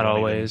 so Not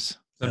always.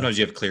 Sometimes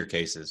you have clear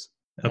cases.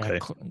 Okay.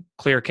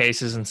 Clear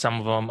cases, and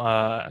some of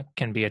them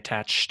can be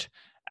attached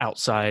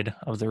outside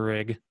of the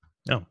rig.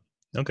 Oh,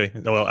 okay.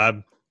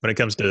 Well, when it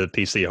comes to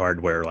PC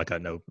hardware, like I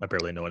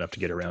barely know enough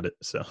to get around it,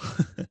 so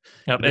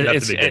Yep, it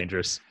has to be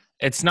dangerous.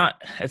 It's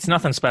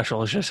nothing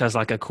special. It just has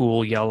like a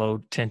cool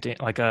yellow tinting,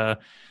 like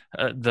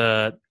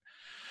the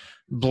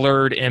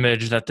blurred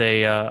image that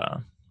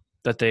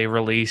they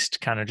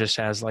released kind of just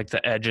has like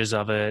the edges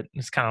of it.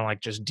 It's kind of like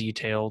just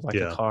detailed like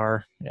a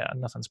car. Yeah,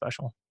 nothing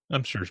special.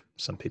 I'm sure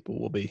some people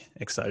will be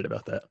excited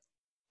about that.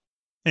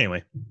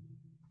 Anyway.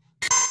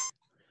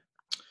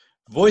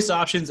 Voice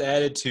options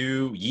added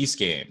to Ys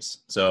games.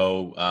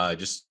 So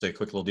just a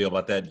quick little deal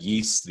about that.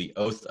 Ys, the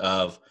Oath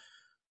of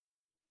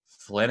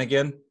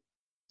Flanagan,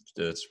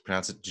 to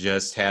pronounce it,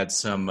 just had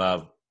some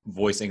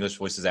English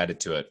voices added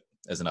to it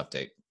as an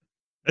update.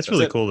 That's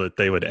really cool that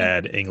they would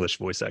add English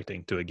voice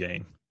acting to a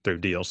game through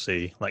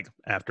DLC, like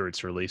after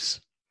its release.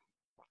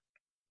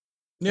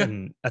 Yeah.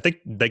 And I think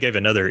they gave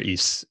another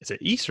Ys. Is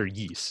it Ys or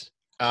Ys?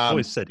 I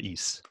always said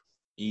Ys.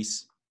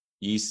 Ys.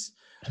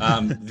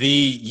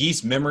 The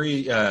Ys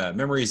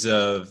Memories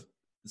of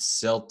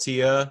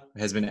Celtia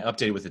has been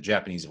updated with the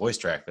Japanese voice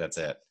track. That's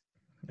it.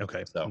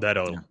 Okay. So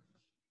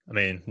I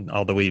mean,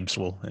 all the weebs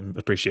will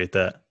appreciate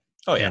that.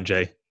 Oh, yeah. And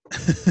Jay.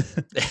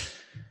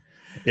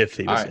 If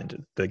he was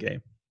into the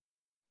game.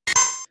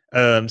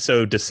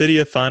 So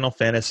Dissidia Final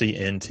Fantasy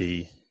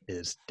NT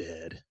is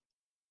dead.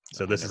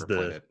 So this is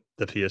the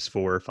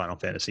PS4 Final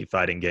Fantasy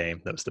fighting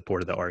game that was the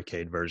port of the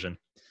arcade version.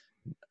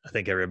 I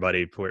think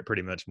everybody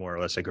pretty much more or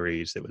less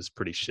agrees it was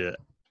pretty shit.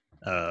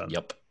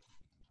 Yep.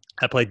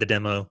 I played the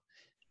demo.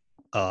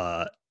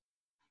 I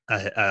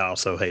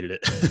also hated it.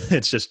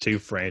 It's just too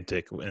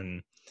frantic,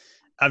 and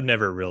I've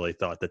never really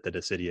thought that the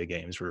Dissidia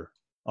games were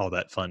all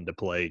that fun to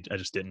play. I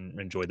just didn't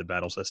enjoy the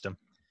battle system,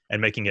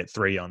 and making it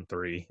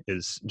 3-on-3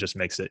 just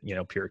makes it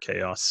pure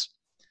chaos.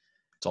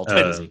 It's all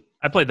fantasy.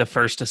 I played the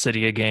first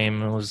Dissidia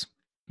game and was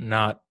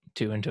not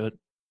too into it.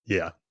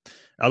 Yeah.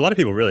 A lot of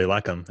people really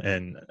like them,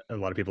 and a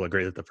lot of people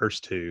agree that the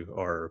first two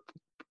are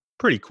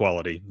pretty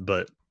quality,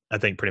 but I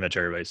think pretty much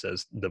everybody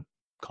says the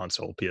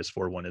console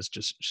PS4 one is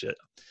just shit.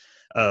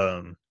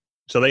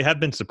 So they have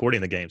been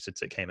supporting the game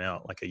since it came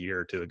out like a year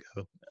or two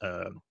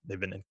ago. They've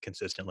been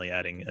consistently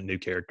adding new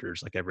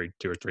characters like every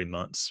 2 or 3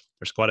 months.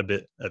 There's quite a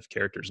bit of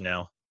characters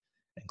now,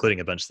 including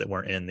a bunch that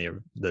weren't in the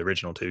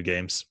original 2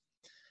 games.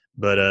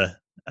 But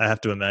I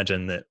have to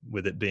imagine that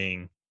with it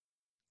being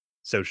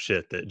so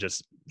shit that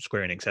just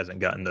Square Enix hasn't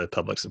gotten the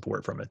public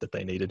support from it that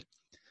they needed.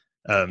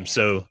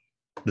 So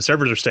the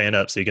servers are staying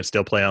up, so you can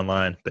still play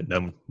online, but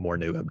no more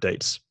new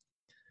updates.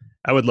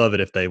 I would love it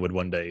if they would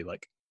one day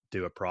like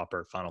do a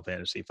proper Final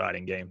Fantasy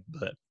fighting game,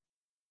 but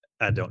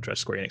I don't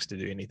trust Square Enix to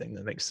do anything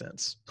that makes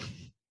sense.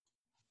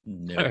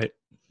 No. All right.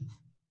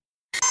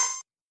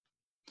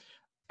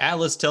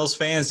 Atlas tells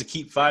fans to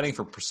keep fighting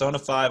for Persona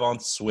 5 on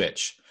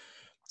Switch.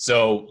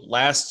 So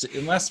last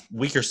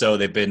week or so,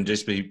 they've been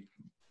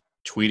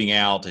tweeting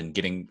out and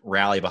getting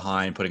rally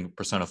behind putting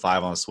Persona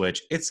 5 on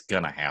Switch. It's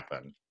gonna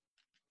happen.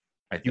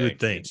 You would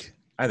think.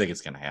 I think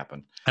it's gonna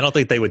happen. I don't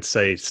think they would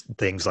say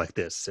things like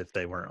this if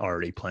they weren't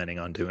already planning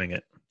on doing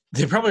it.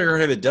 They probably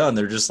already have it done.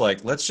 They're just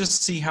like, let's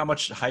just see how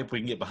much hype we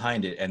can get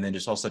behind it, and then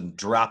just all of a sudden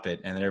drop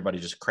it, and then everybody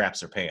just craps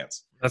their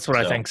pants. That's what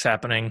I think's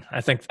happening. I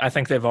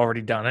think they've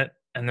already done it,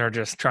 and they're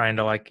just trying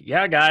to like,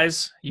 yeah,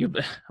 guys,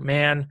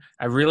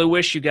 I really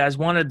wish you guys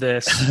wanted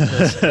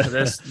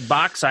this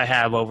box I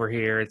have over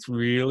here. It's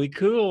really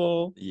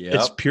cool. Yeah,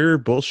 it's pure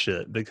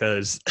bullshit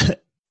because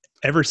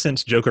ever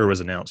since Joker was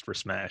announced for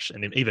Smash,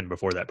 and even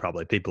before that,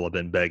 probably people have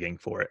been begging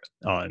for it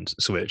on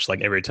Switch.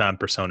 Like every time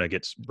Persona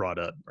gets brought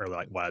up, or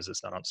like, why is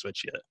this not on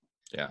Switch yet?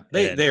 Yeah,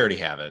 they already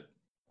have it.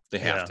 They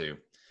have to.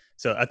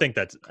 So I think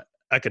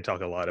I could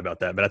talk a lot about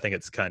that, but I think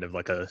it's kind of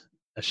like a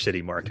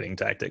shitty marketing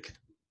tactic.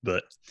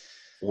 But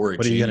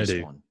what are you going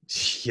to do?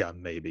 Yeah,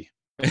 maybe.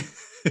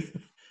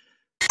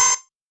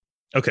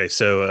 Okay,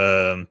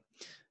 so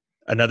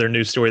another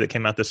news story that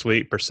came out this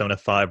week, Persona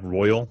 5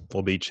 Royal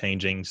will be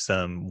changing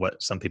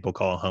what some people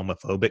call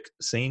homophobic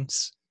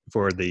scenes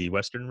for the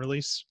Western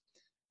release.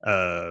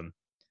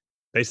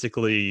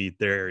 Basically,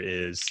 there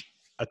is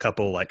a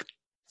couple like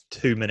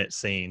 2-minute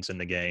scenes in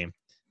the game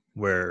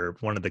where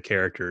one of the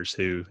characters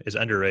who is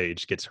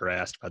underage gets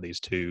harassed by these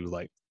 2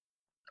 like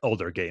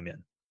older gay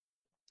men.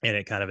 and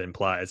it kind of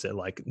implies that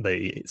like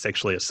they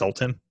sexually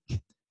assault him,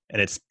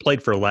 and it's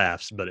played for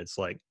laughs, but it's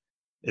like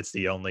it's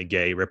the only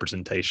gay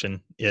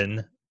representation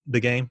in the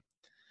game.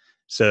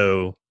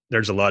 So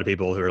there's a lot of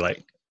people who are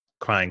like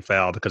crying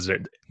foul because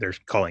they're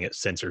calling it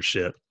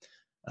censorship,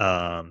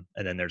 and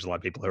then there's a lot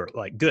of people who are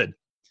like good.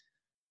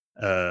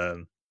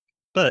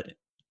 But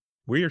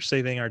we are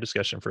saving our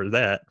discussion for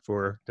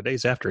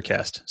today's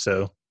Aftercast.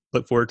 So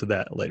look forward to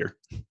that later.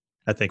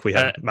 I think we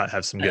might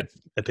have some good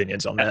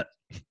opinions on that.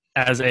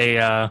 As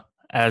a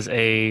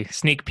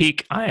sneak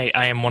peek, I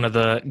am one of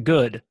the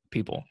good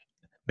people.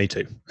 Me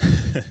too.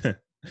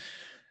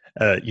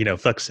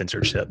 Fuck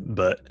censorship,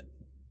 but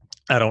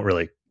I don't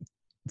really.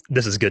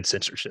 This is good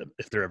censorship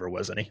if there ever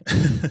was any.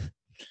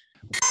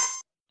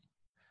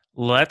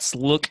 Let's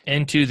look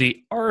into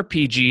the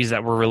RPGs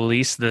that were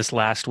released this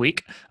last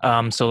week.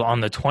 So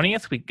on the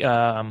 20th,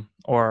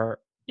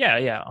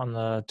 on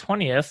the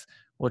 20th,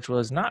 which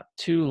was not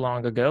too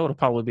long ago, it'll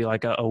probably be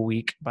like a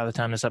week by the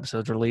time this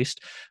episode's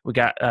released. We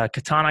got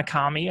Katana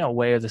Kami, A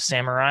Way of the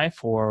Samurai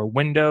for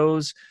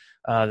Windows,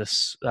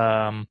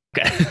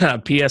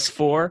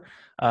 PS4,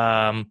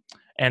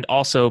 and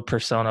also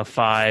Persona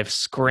 5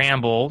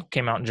 Scramble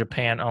came out in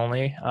Japan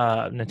only,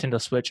 Nintendo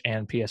Switch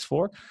and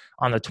PS4.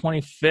 On the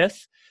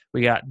 25th,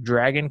 we got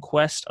Dragon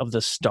Quest of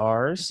the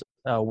Stars,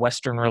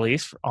 Western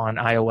release on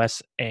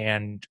iOS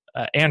and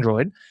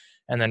Android.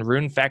 And then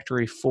Rune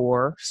Factory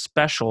 4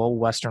 Special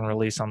Western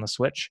release on the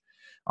Switch.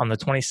 On the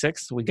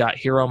 26th, we got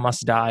Hero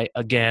Must Die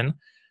Again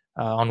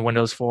on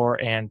Windows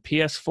 4 and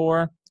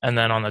PS4. And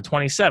then on the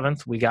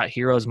 27th, we got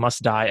Heroes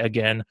Must Die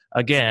Again,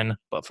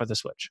 but for the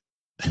Switch.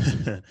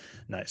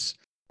 Nice.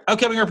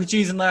 Upcoming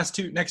RPGs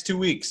in next 2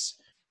 weeks.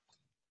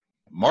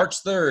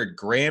 March 3rd,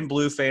 Grand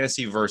Blue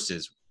Fantasy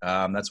Versus.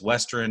 That's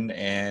Western,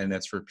 and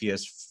that's for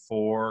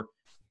PS4.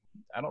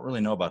 I don't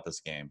really know about this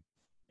game.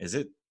 Is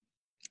it?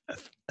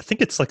 I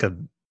think it's like a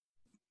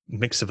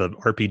mix of an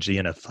RPG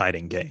and a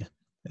fighting game.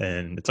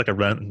 And it's like a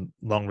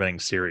long-running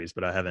series,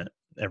 but I haven't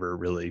ever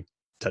really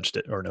touched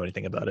it or know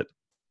anything about it.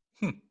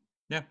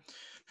 Yeah.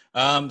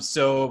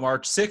 So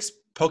March 6th,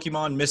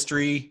 Pokemon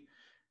Mystery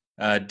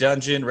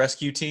Dungeon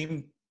Rescue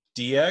Team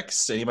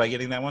DX. Anybody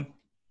getting that one?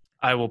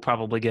 I will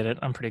probably get it.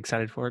 I'm pretty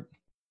excited for it.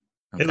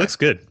 Okay. It looks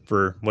good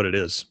for what it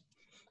is.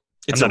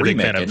 It's a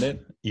remake, isn't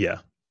it? Yeah.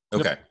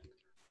 Okay.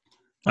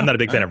 I'm not a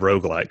big fan of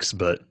roguelikes,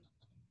 but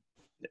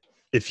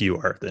if you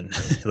are, then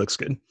it looks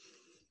good.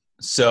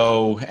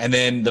 So, and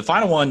then the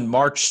final one,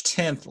 March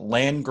 10th,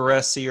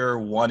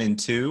 Landgracier 1 and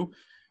 2.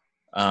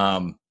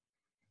 I'm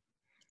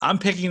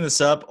picking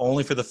this up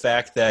only for the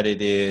fact that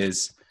it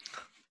is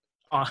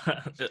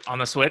on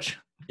the Switch.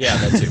 Yeah,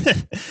 that too.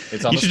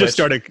 It's on you the should Switch. Just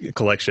start a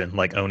collection,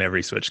 like own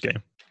every Switch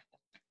game.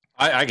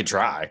 I could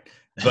try,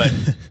 but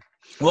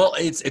well,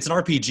 it's an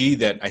RPG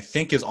that I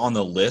think is on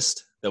the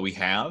list that we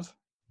have,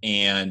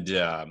 and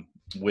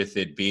with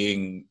it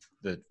being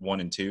the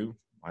 1 and 2,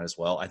 might as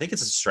well. I think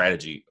it's a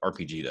strategy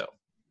RPG though.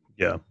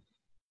 Yeah.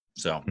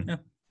 So yeah.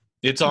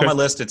 It's on my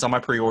list. It's on my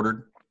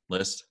pre-ordered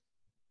list.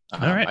 All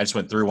right. I just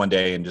went through one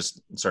day and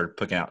just started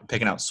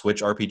picking out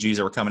Switch RPGs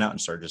that were coming out and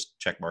started just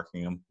check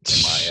marking them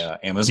in my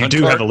Amazon. You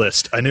do cart. have a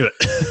list. I knew it.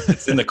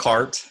 It's in the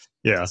cart.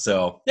 Yeah.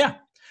 So yeah.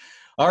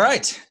 All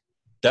right.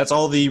 That's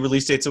all the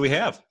release dates that we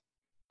have.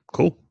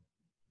 Cool.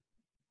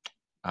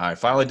 All right.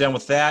 Finally done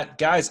with that,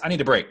 guys. I need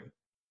a break.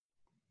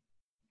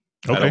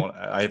 Okay.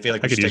 I feel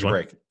like we should take a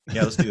break.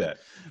 Yeah, let's do that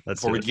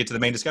before we get to the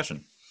main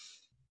discussion.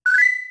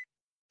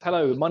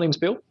 Hello, my name's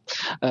Bill.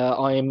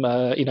 I'm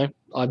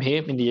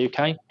here in the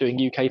UK doing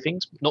UK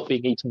things, not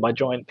being eaten by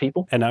giant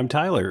people. And I'm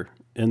Tyler,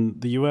 in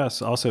the US,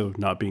 also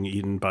not being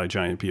eaten by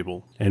giant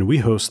people. And we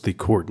host The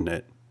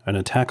Coordinate, an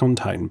Attack on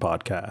Titan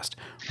podcast,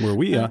 where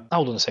we...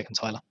 Hold on a second,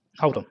 Tyler.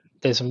 Hold on.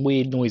 There's some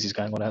weird noises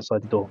going on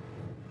outside the door.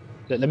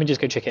 Let me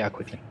just go check it out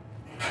quickly.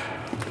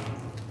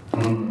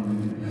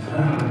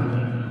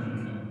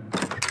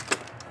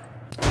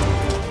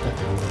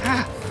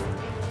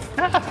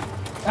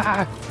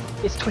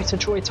 It's Twitter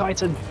Troy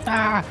Titan.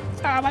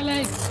 My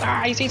leg.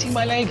 He's eating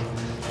my leg.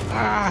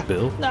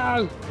 Bill?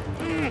 No.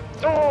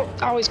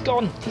 Oh, it's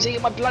gone. He's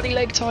eating my bloody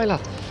leg, Tyler.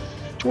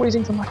 Troy's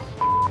eating my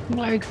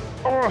leg.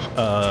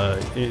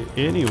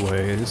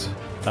 Anyways,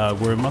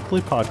 we're a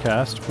monthly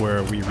podcast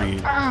where we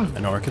read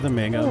an arc of the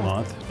manga a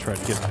month, try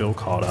to get Bill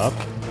caught up.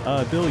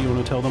 Bill, you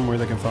want to tell them where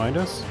they can find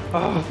us?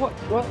 What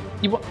do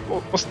you want?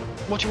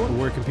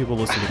 Where can people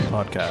listen to the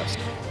podcast?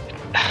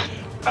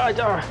 I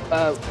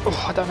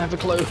don't have a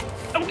clue.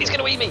 Oh, he's going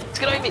to eat me. He's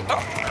going to eat me.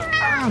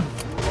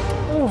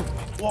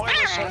 Why are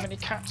there so many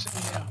cats in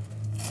here?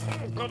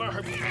 Oh, God, I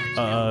hope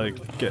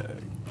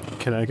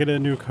can I get a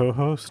new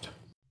co-host?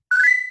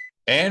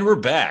 And we're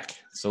back.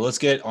 So let's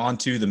get on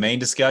to the main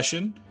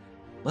discussion.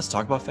 Let's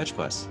talk about Fetch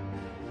Quest.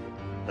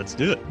 Let's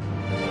do it.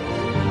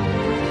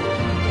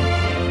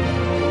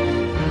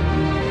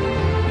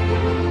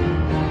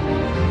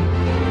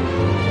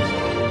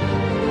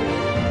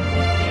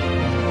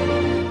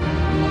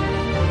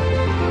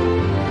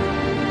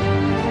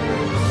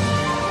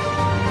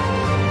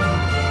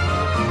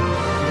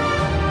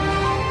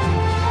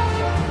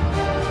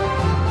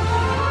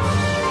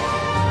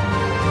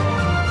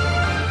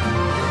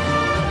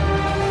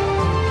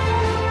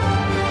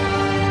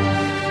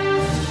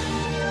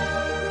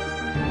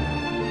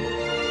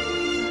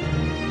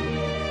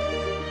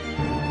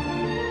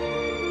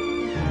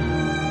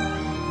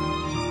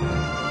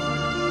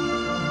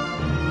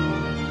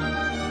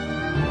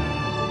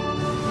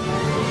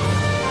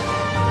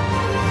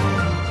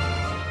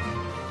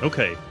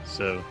 Okay,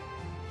 so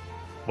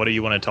what do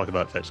you want to talk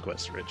about fetch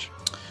quests, Rich?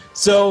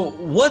 So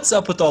what's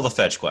up with all the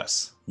fetch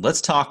quests?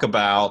 Let's talk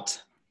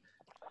about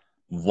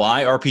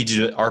why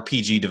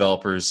RPG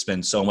developers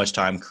spend so much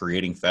time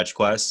creating fetch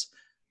quests,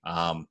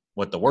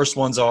 what the worst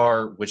ones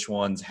are, which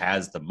ones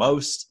has the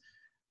most,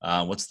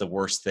 what's the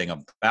worst thing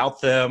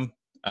about them,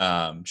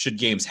 should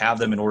games have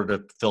them in order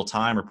to fill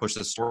time or push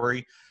the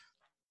story?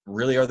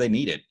 Really, are they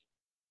needed?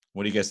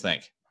 What do you guys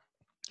think?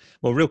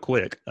 Well, real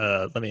quick,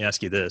 let me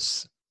ask you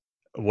this.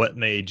 What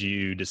made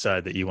you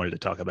decide that you wanted to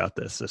talk about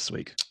this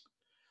week?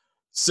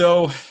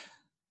 So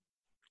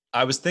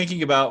I was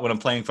thinking about when I'm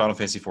playing Final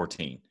Fantasy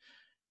 14.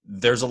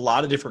 There's a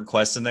lot of different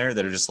quests in there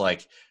that are just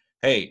like,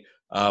 hey,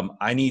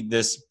 I need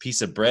this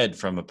piece of bread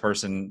from a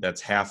person that's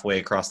halfway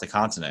across the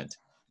continent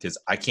because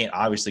I can't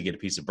obviously get a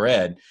piece of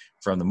bread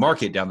from the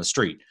market down the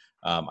street.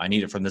 I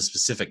need it from this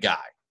specific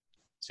guy.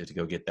 So you have to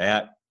go get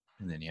that,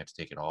 and then you have to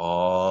take it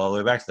all the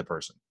way back to the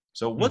person.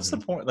 So what's the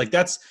point? Like,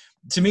 that's,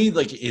 to me,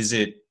 like, is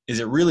it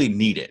really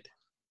needed?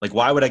 Like,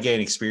 why would I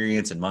gain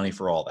experience and money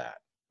for all that?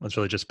 It's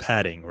really just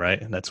padding,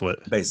 right? And that's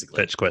what basically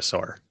fetch quests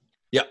are.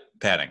 Yeah,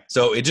 padding.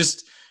 So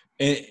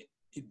it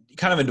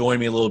kind of annoyed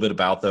me a little bit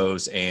about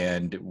those,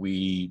 and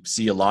we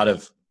see a lot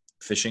of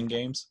fishing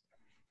games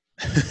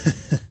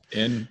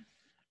in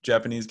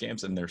Japanese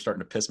games, and they're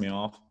starting to piss me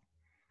off.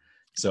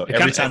 So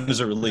every time there's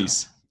a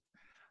release.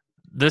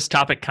 This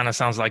topic kind of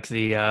sounds like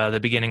the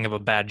beginning of a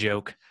bad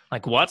joke.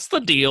 Like, what's the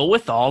deal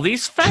with all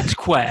these fetch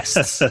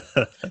quests?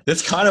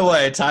 That's kind of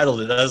why I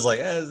titled it. I was like,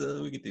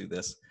 we could do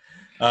this.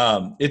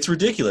 It's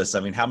ridiculous. I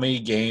mean, how many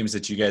games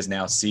that you guys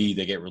now see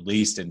they get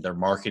released and their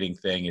marketing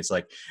thing is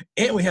like,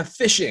 and we have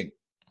fishing.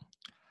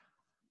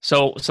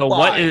 So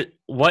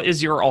what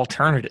is your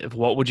alternative?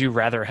 What would you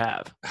rather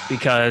have?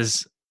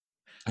 Because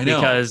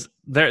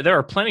there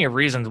are plenty of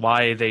reasons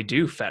why they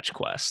do fetch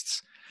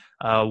quests.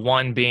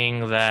 One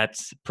being that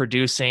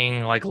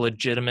producing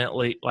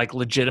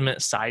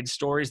legitimate side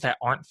stories that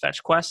aren't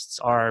fetch quests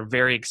are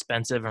very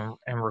expensive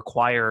and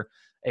require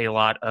a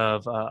lot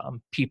of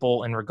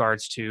people in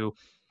regards to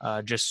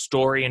just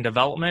story and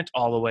development,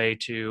 all the way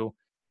to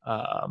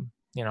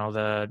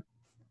the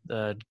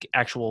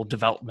actual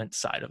development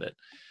side of it.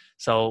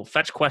 So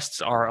fetch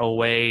quests are a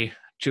way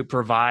to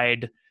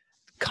provide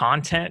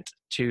content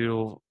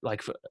to,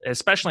 like,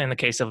 especially in the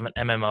case of an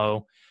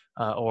MMO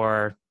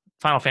or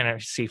Final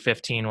Fantasy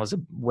 15 was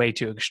way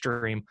too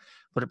extreme,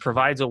 but it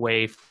provides a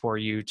way for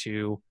you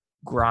to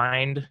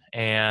grind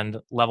and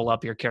level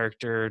up your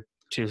character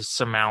to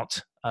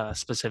surmount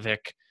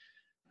specific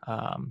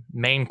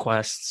main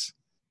quests,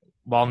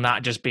 while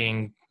not just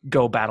being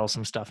go battle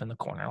some stuff in the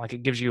corner. Like,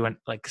 it gives you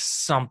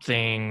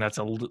something that's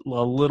a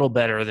little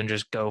better than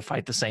just go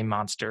fight the same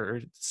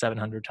monster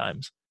 700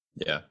 times.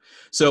 Yeah.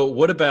 So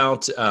what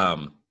about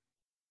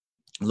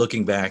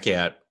looking back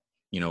at,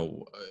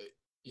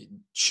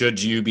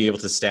 should you be able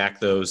to stack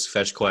those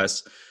fetch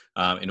quests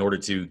in order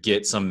to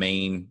get some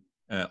main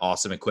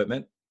awesome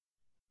equipment?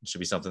 It should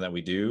be something that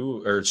we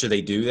do, or should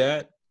they do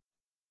that?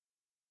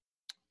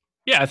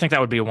 Yeah, I think that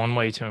would be one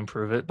way to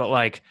improve it. But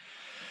like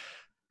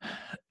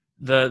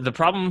the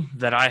problem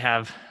that I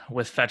have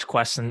with fetch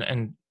quests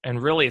and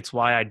really it's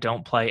why I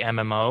don't play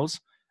MMOs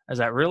is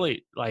that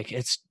really, like,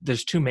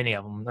 there's too many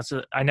of them.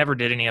 I never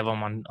did any of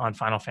them on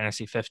Final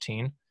Fantasy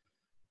 15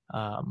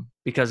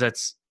 because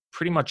that's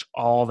pretty much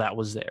all that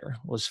was there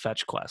was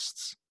fetch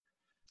quests.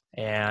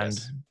 And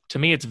to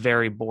me, it's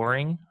very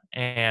boring.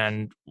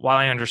 And while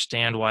I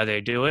understand why they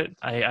do it,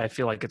 I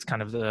feel like it's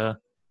kind of the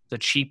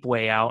cheap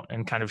way out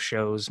and kind of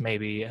shows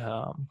maybe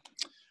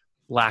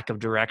lack of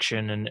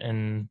direction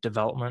and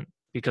development,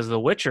 because The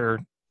Witcher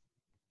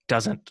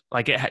doesn't,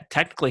 like,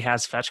 technically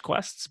has fetch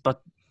quests,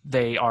 but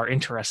they are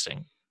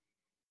interesting.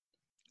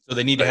 So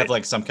they need to have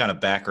like some kind of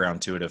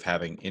background to it of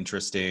having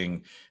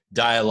interesting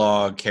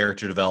dialogue,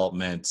 character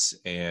development,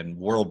 and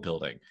world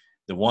building.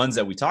 The ones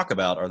that we talk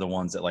about are the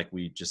ones that, like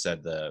we just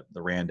said, the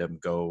random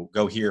go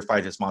here,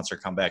 fight this monster,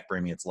 come back,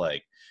 bring me its leg.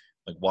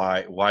 Like,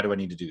 why do I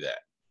need to do that?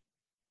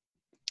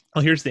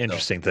 Well, here's the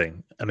interesting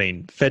thing. I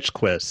mean, fetch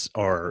quests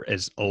are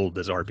as old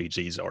as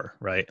RPGs are,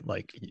 right?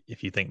 Like,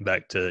 if you think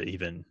back to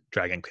even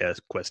Dragon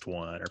Quest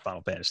 1 or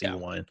Final Fantasy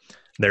 1,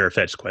 there are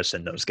fetch quests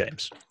in those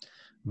games.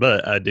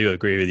 But I do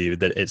agree with you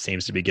that it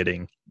seems to be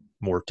getting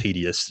more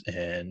tedious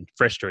and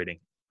frustrating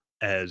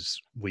as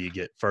we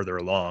get further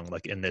along,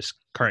 like in this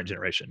current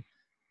generation.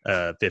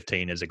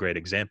 15 is a great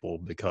example,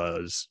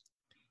 because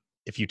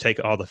if you take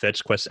all the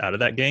fetch quests out of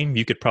that game,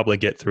 you could probably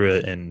get through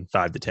it in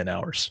 5 to 10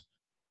 hours.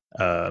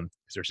 Because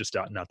there's just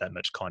not that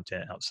much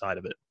content outside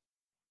of it.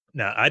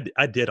 Now,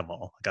 I did them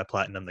all. Like, I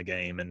platinumed the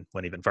game and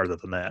went even further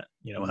than that,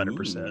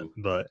 100%.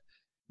 But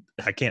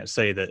I can't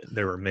say that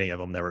there were many of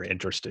them that were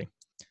interesting.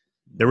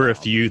 There were a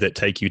few that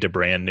take you to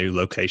brand new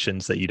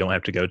locations that you don't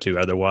have to go to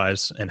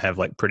otherwise, and have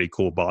like pretty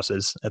cool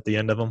bosses at the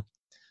end of them.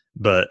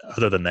 But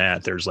other than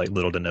that, there's like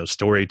little to no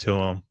story to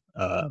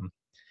them.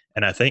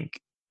 And I think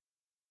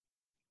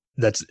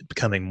that's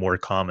becoming more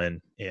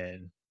common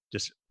in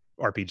just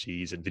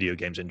RPGs and video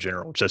games in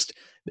general. Just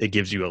it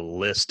gives you a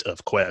list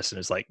of quests, and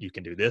it's like you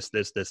can do this,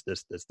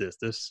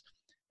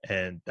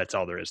 and that's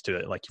all there is to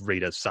it. Like you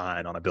read a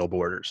sign on a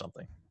billboard or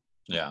something.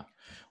 Yeah.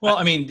 Well,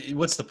 I mean,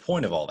 what's the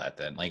point of all that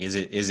then? Like, is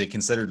it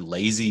considered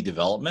lazy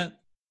development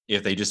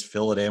if they just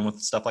fill it in with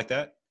stuff like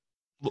that?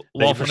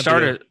 Well, for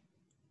starters,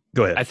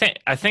 go ahead.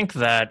 I think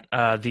that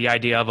the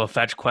idea of a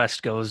fetch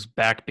quest goes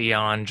back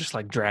beyond just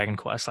like Dragon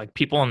Quest. Like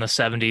people in the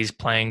 70s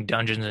playing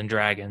Dungeons and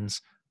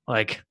Dragons.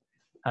 Like,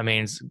 I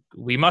mean,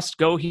 we must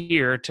go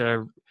here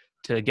to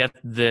get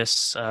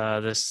this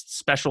this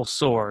special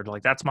sword.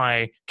 Like that's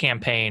my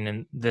campaign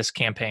and this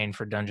campaign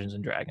for Dungeons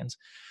and Dragons.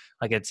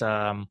 Like it's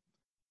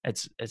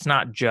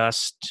not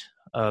just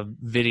a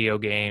video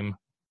game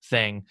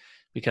thing,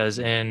 because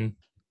in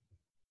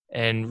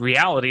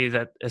reality,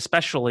 that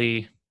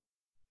especially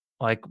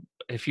like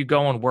if you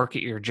go and work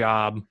at your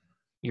job,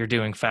 you're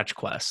doing fetch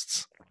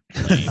quests.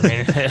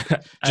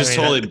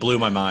 Totally blew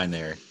my mind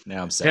there.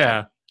 Now I'm sad.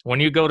 Yeah. When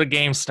you go to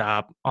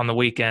GameStop on the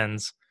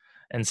weekends,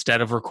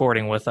 instead of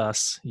recording with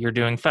us, you're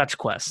doing fetch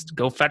quests.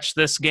 Go fetch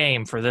this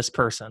game for this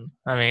person.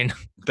 I mean,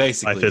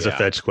 basically, life is a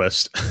fetch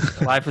quest.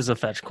 Life is a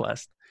fetch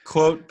quest.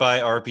 Quote by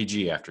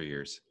RPG After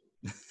Years.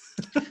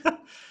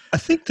 I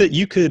think that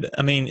you could,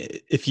 I mean,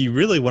 if you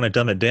really want to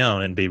dumb it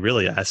down and be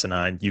really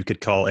asinine, you could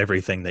call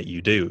everything that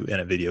you do in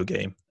a video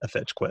game a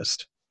fetch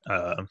quest.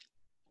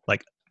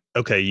 Like,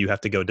 okay, you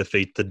have to go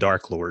defeat the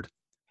Dark Lord.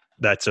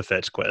 That's a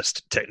fetch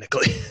quest,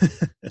 technically.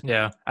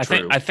 Yeah, I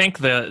think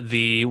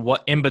the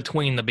what in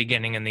between the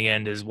beginning and the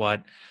end is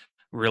what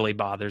really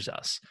bothers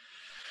us.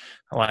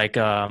 Like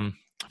Final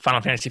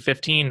Fantasy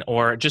 15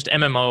 or just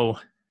MMO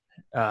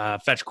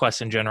fetch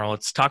quests in general.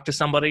 It's talk to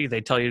somebody,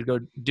 they tell you to go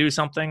do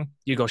something,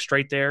 you go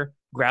straight there,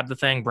 grab the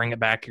thing, bring it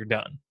back, you're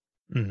done.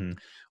 Mm-hmm.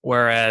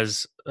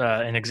 Whereas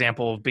an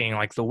example of being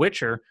like The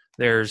Witcher,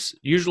 there's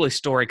usually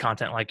story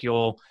content. Like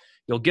you'll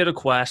get a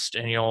quest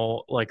and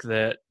you'll like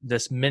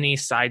this mini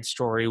side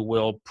story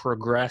will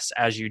progress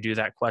as you do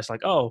that quest.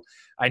 Like, oh,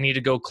 I need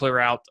to go clear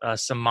out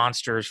some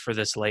monsters for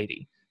this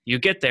lady. You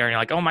get there and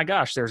you're like, oh my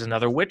gosh, there's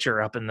another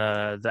Witcher up in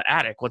the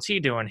attic. What's he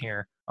doing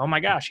here? Oh my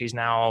gosh, he's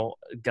now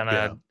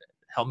gonna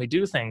help me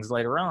do things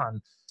later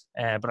on.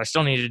 But I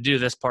still need to do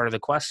this part of the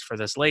quest for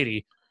this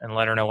lady and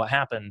let her know what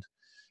happened.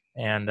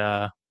 And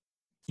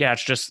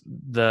it's just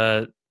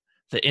the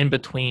in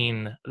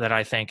between that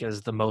I think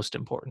is the most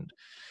important.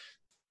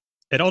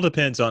 It all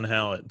depends on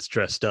how it's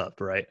dressed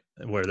up, right?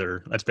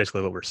 That's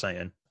basically what we're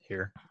saying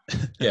here.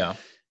 Yeah.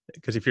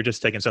 Because if you're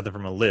just taking something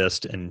from a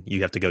list and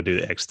you have to go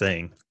do the X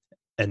thing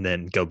and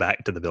then go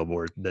back to the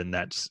billboard, then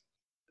that's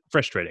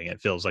frustrating. It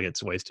feels like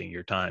it's wasting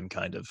your time,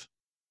 kind of.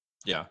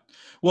 Yeah.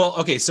 Well,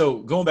 okay. So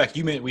going back,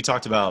 we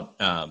talked about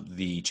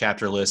the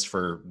chapter list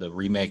for the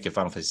remake of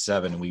Final Fantasy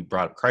VII, and we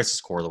brought up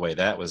Crisis Core, the way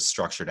that was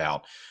structured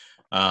out.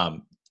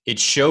 It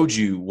showed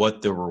you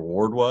what the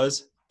reward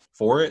was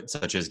for it,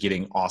 such as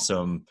getting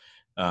awesome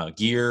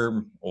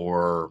gear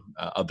or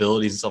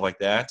abilities and stuff like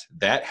that.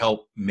 That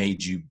helped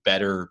made you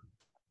better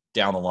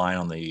down the line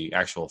on the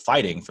actual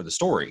fighting for the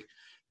story.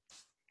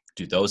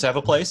 Do those have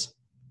a place?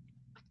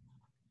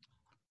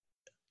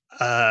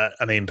 I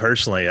mean,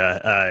 personally,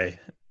 I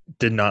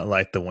did not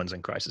like the ones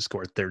in Crisis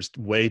Core. There's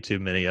way too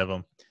many of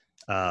them.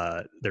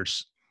 I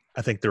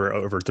think there were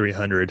over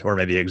 300, or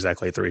maybe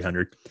exactly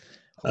 300.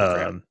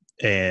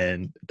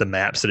 And the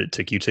maps that it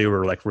took you to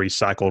were like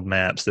recycled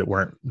maps that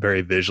weren't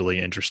very visually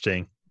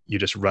interesting. You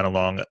just run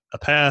along a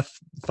path,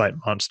 fight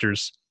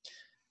monsters,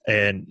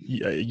 and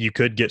you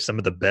could get some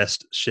of the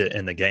best shit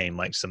in the game,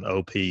 like some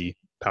OP,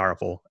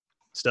 powerful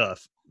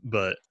stuff.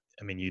 But,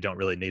 I mean, you don't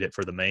really need it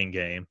for the main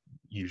game,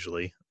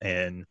 usually.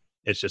 And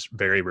it's just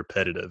very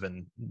repetitive,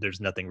 and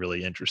there's nothing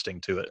really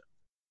interesting to it.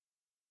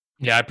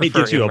 Yeah, I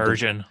prefer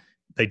immersion.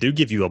 They do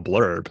give you a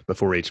blurb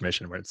before each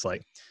mission where it's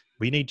like,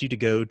 we need you to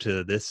go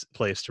to this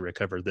place to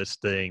recover this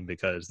thing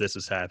because this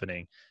is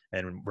happening,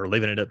 and we're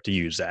leaving it up to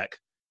you, Zach.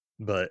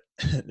 But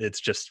it's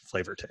just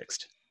flavor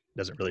text. It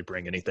doesn't really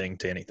bring anything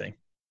to anything.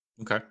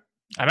 Okay.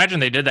 I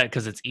imagine they did that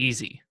because it's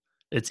easy.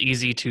 It's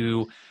easy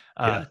to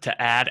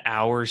add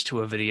hours to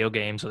a video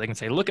game, so they can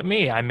say, "Look at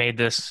me! I made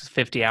this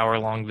 50-hour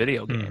long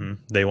video game." Mm-hmm.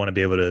 They want to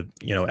be able to,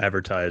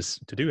 advertise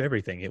to do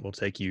everything. It will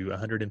take you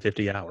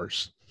 150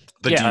 hours.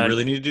 But do you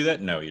really need to do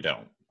that? No, you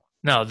don't.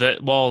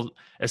 No,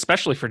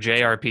 especially for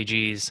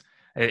JRPGs,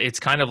 it's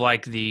kind of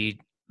like the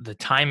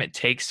time it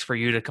takes for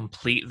you to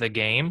complete the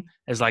game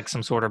is like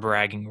some sort of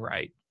bragging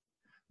right.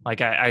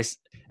 Like I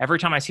every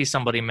time I see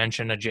somebody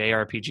mention a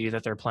JRPG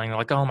that they're playing, they're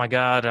like, "Oh my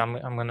god,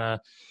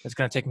 it's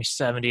gonna take me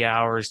 70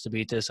 hours to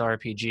beat this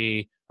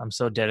RPG. I'm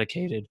so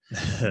dedicated."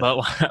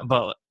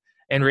 but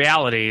in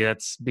reality,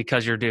 that's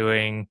because you're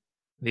doing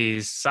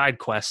these side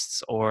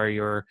quests or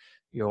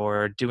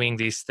you're doing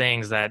these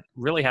things that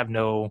really have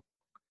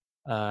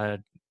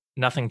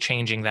nothing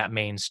changing that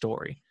main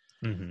story.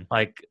 Mm-hmm.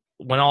 Like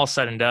when all is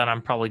said and done,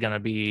 I'm probably going to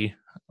be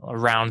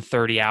around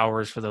 30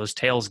 hours for those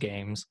Tales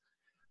games,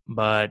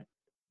 but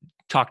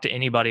talk to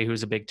anybody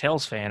who's a big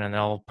Tales fan and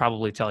they'll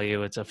probably tell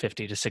you it's a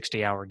 50 to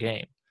 60 hour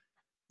game.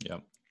 Yeah.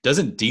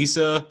 Doesn't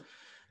DISA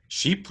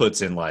She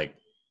puts in like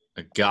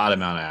a god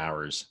amount of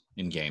hours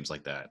in games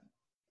like that.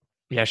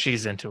 Yeah,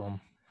 she's into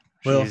them.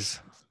 Well,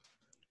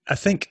 I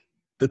think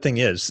the thing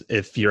is,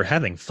 if you're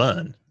having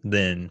fun,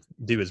 then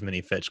do as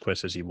many fetch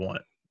quests as you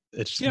want.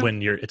 It's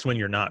when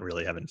you're not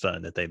really having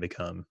fun that they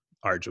become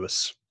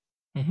arduous.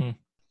 Me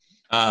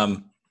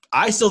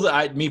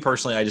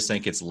personally, I just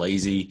think it's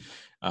lazy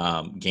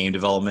game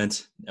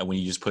development, and when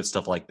you just put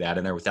stuff like that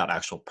in there without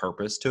actual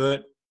purpose to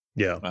it.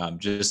 Yeah.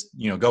 Just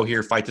go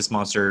here, fight this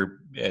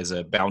monster as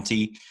a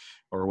bounty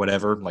or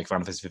whatever, like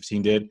Final Fantasy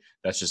 15 did.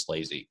 That's just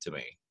lazy to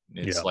me.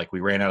 It's like we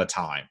ran out of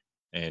time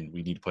and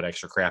we need to put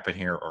extra crap in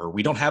here, or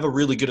we don't have a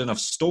really good enough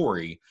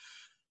story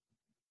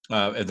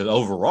in the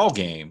overall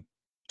game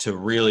to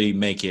really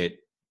make it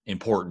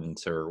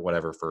important or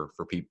whatever for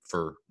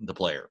the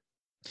player.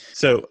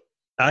 So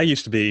I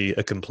used to be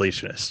a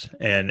completionist,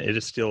 and it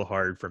is still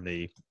hard for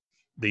me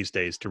these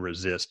days to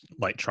resist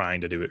like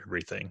trying to do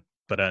everything.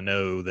 But I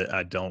know that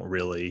I don't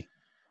really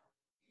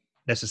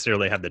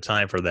necessarily have the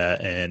time for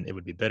that, and it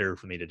would be better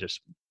for me to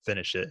just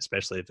finish it,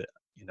 especially if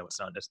it's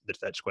not the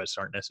fetch quests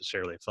aren't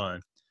necessarily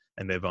fun,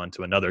 and move on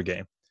to another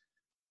game.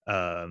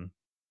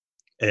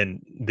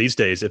 And these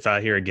days, if I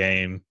hear a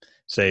game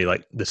say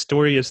like the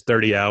story is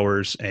 30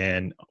 hours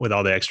and with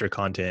all the extra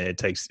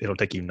content it'll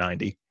take you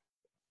 90,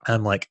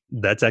 I'm like,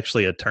 that's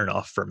actually a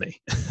turnoff for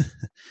me.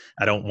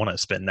 I don't want to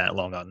spend that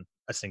long on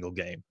a single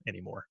game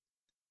anymore.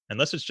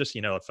 Unless it's just,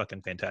 a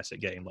fucking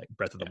fantastic game like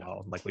Breath of the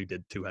Wild. Like we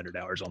did 200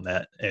 hours on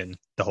that and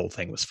the whole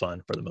thing was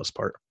fun for the most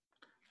part.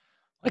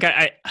 Like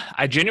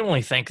I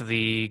genuinely think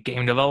the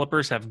game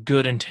developers have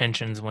good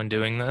intentions when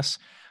doing this.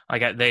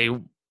 Like they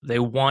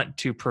want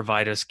to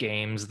provide us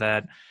games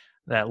that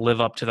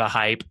live up to the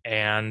hype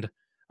and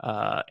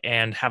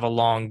have a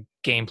long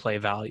gameplay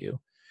value.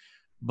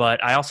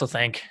 But I also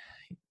think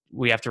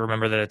we have to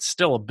remember that it's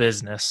still a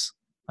business.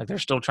 Like they're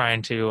still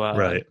trying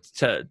to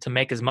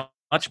make as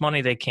much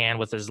money they can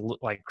with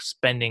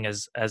spending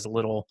as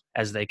little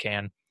as they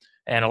can.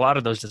 And a lot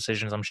of those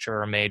decisions, I'm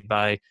sure, are made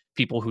by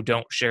people who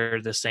don't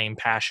share the same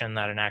passion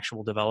that an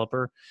actual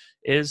developer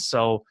is.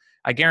 So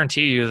I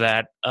guarantee you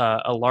that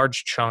a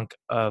large chunk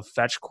of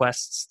fetch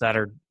quests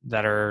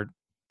that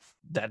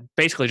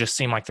basically just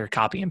seem like they're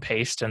copy and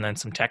paste and then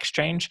some text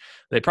change,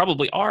 they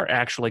probably are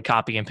actually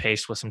copy and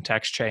paste with some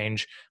text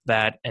change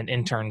that an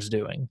intern's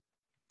doing.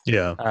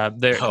 Yeah.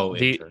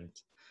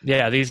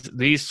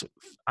 These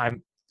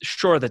I'm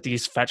sure that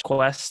these fetch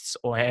quests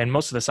and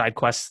most of the side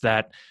quests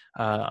that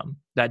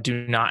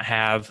do not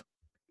have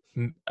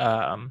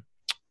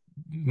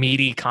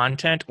meaty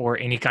content or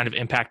any kind of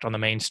impact on the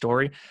main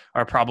story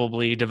are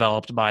probably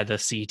developed by the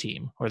C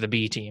team or the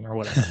B team or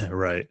whatever.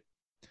 Right.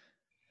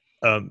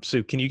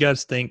 So can you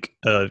guys think,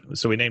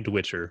 so we named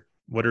Witcher.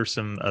 What are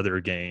some other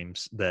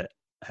games that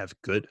have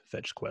good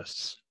fetch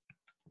quests?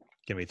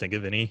 Can we think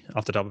of any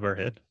off the top of our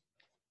head?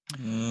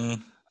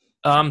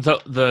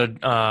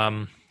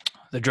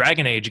 The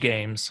Dragon Age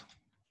games,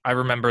 I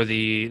remember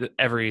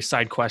every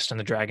side quest in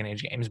the Dragon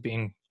Age games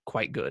being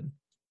quite good.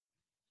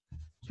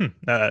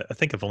 I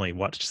think I've only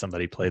watched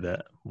somebody play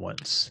that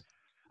once.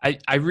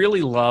 I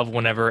really love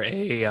whenever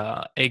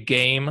a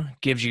game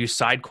gives you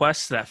side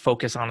quests that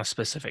focus on a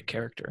specific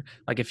character.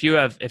 Like if you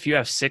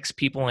have 6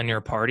 people in your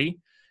party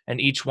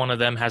and each one of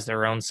them has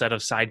their own set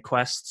of side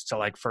quests to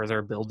like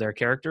further build their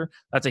character,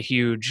 that's a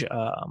huge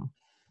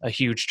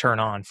turn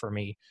on for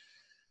me.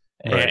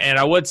 Right. And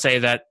I would say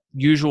that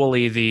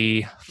usually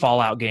the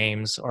Fallout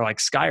games or like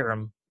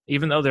Skyrim,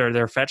 even though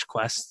they're fetch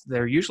quests,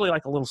 they're usually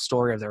like a little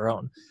story of their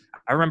own.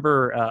 I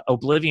remember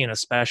Oblivion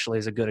especially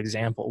is a good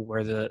example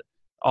where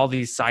all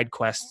these side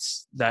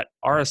quests that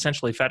are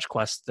essentially fetch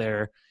quests,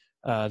 they're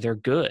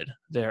good.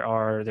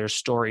 There's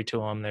story to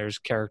them. There's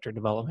character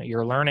development.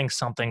 You're learning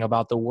something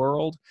about the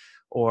world,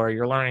 or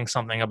you're learning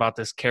something about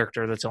this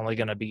character that's only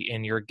going to be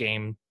in your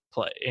game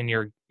play in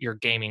your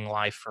gaming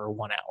life for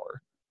 1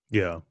 hour.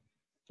 Yeah,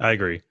 I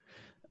agree.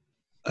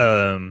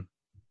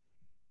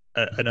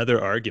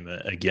 Another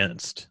argument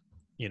against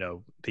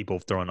people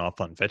throwing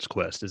off on fetch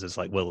quests is it's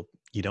like, well,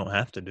 you don't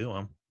have to do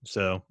them.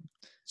 So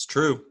it's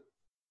true.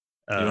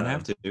 You don't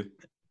have to,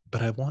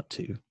 but I want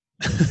to.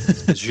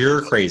 'Cause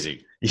you're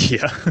crazy.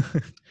 Yeah.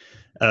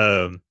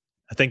 I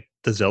think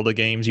the Zelda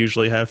games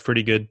usually have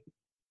pretty good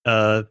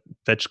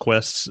fetch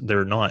quests.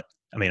 They're not.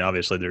 I mean,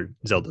 obviously,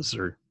 Zeldas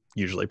are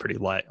usually pretty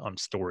light on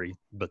story,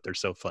 but they're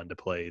so fun to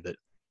play that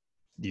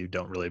you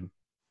don't really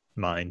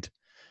mind.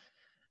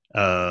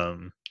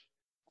 I'm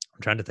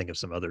trying to think of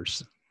some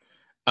others.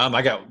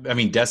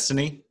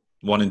 Destiny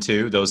 1 and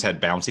 2, those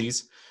had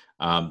bounties.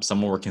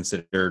 Some were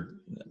considered,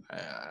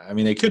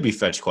 they could be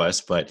fetch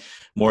quests, but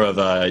more of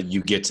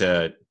you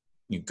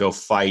go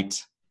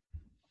fight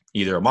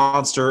either a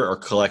monster or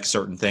collect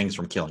certain things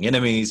from killing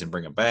enemies and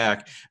bring them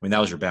back. That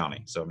was your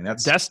bounty. So,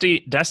 that's...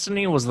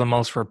 Destiny was the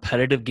most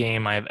repetitive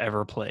game I've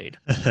ever played.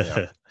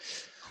 Yeah.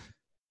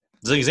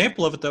 There's an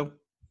example of it, though.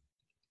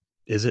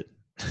 Is it?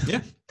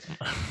 Yeah.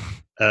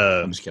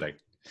 I'm just kidding.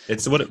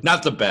 It's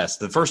not the best.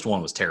 The first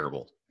one was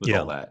terrible with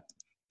all that.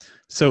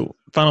 So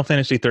Final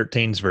Fantasy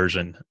XIII's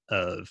version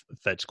of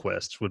fetch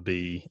quests would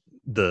be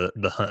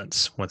the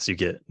hunts once you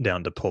get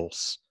down to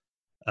Pulse.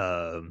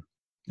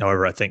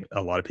 However, I think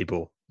a lot of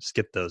people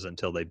skip those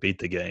until they beat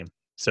the game.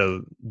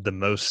 So the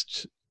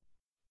most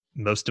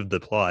of the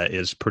plot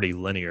is pretty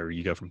linear.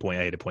 You go from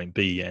point A to point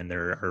B, and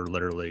there are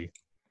literally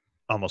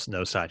almost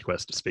no side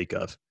quests to speak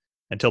of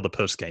until the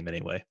post game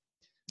anyway.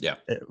 Yeah.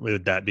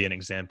 Would that be an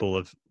example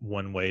of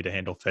one way to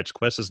handle fetch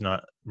quests is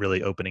not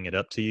really opening it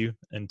up to you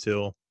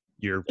until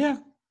you're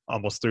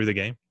almost through the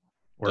game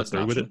or That's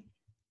through with it?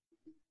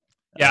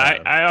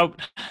 Yeah,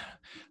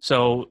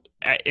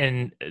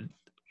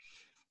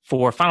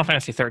 for Final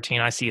Fantasy 13,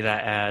 I see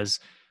that as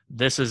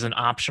this is an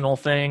optional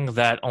thing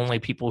that only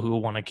people who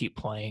want to keep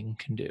playing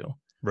can do.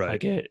 Right.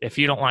 Like if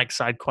you don't like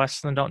side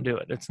quests, then don't do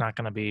it. It's not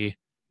going to be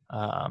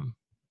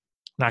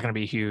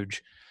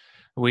huge.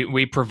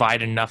 We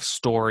provide enough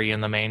story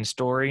in the main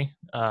story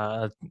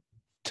to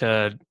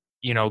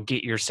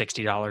get your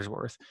 $60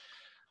 worth.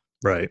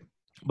 Right.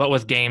 But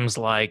with games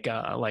like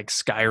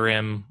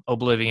Skyrim,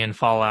 Oblivion,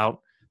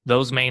 Fallout,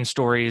 those main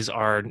stories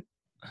are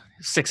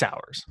 6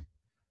 hours.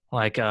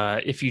 Like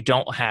if you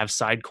don't have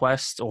side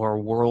quests or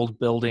world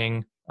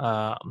building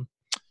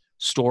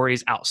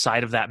stories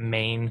outside of that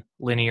main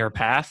linear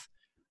path,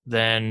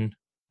 then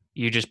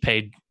you just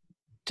paid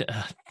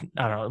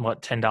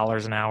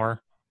 $10 an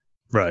hour.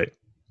 Right.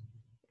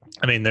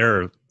 I mean,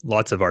 there are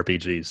lots of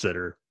RPGs that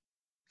are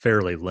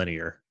fairly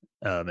linear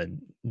and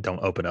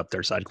don't open up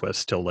their side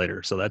quests till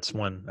later. So that's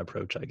one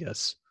approach, I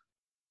guess.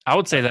 I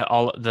would say that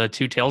all the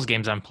two Tales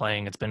games I'm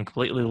playing, it's been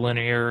completely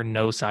linear,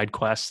 no side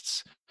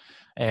quests.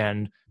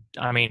 And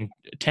I mean,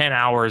 10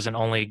 hours and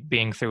only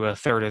being through a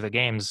third of the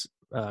game's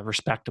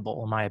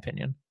respectable, in my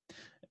opinion.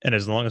 And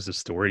as long as the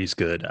story's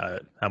good,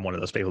 I'm one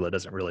of those people that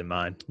doesn't really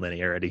mind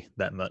linearity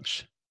that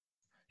much.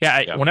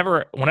 Yeah,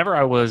 whenever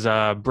I was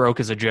broke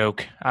as a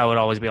joke, I would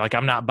always be like,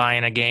 I'm not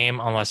buying a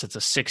game unless it's a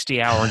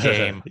 60-hour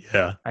game.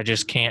 Yeah. I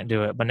just can't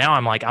do it. But now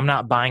I'm like, I'm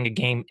not buying a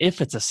game if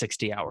it's a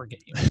 60-hour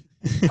game.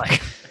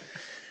 Like,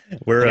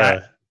 we're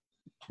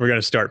going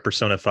to start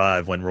Persona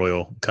 5 when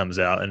Royal comes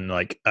out, and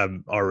like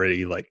I'm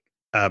already like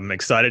I'm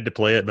excited to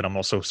play it, but I'm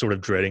also sort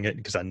of dreading it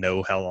because I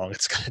know how long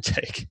it's going to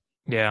take.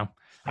 Yeah.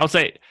 I would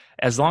say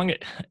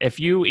if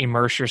you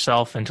immerse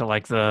yourself into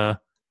like the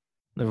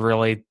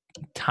really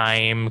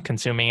time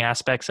consuming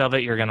aspects of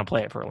it, you're going to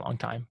play it for a long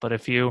time. But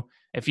if you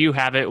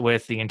have it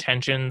with the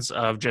intentions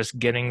of just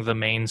getting the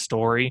main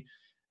story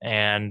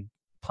and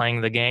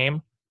playing the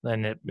game,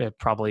 then it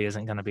probably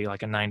isn't going to be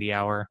like a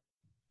 90-hour.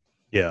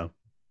 Yeah.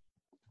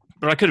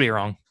 But I could be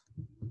wrong.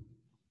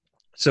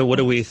 So what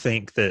do we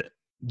think that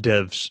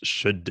devs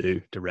should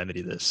do to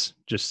remedy this?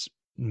 Just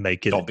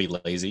don't be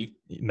lazy.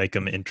 Make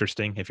them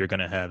interesting. If you're going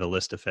to have a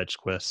list of fetch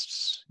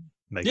quests,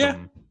 make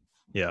them.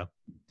 Yeah.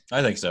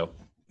 I think so.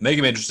 Make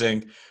them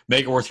interesting,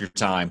 make it worth your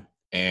time,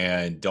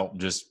 and don't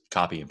just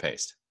copy and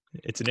paste.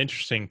 It's an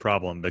interesting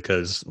problem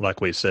because,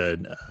 like we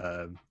said,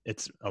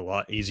 it's a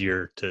lot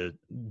easier to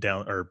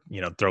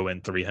throw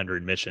in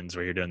 300 missions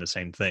where you're doing the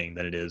same thing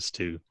than it is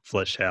to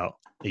flesh out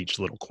each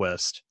little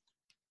quest.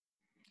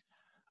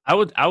 I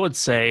would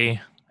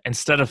say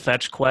instead of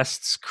fetch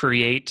quests,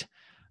 create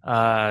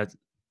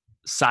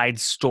side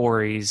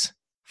stories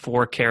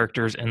for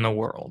characters in the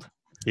world.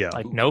 Yeah,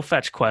 like no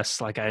fetch quests.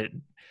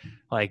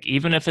 Like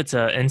even if it's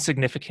an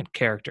insignificant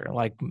character,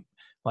 like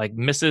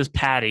Mrs.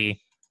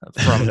 Patty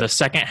from the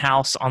second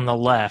house on the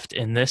left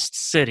in this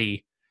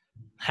city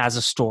has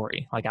a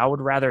story. Like I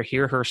would rather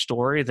hear her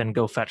story than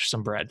go fetch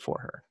some bread for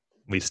her.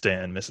 We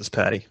stand Mrs.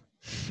 Patty.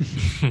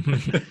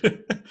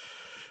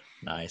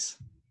 Nice.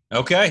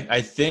 Okay,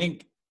 I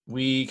think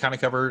we kind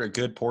of covered a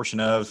good portion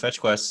of fetch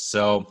quests.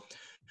 So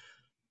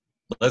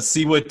let's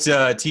see what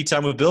Tea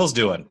Time with Bill's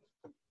doing.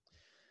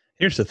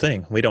 Here's the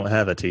thing. We don't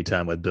have a Tea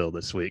Time with Bill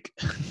this week.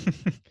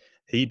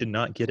 He did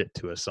not get it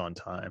to us on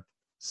time.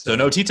 So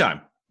no tea time.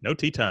 No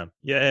tea time.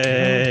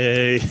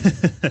 Yay.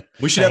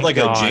 We should have like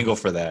a jingle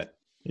for that.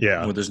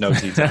 Yeah. When there's no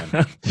tea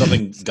time.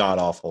 Something god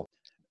awful.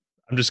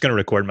 I'm just going to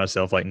record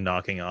myself like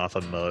knocking off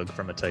a mug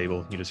from a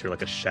table. You just hear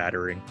like a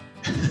shattering.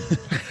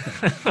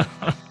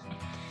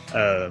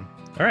 All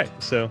right.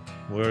 So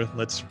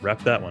let's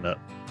wrap that one up.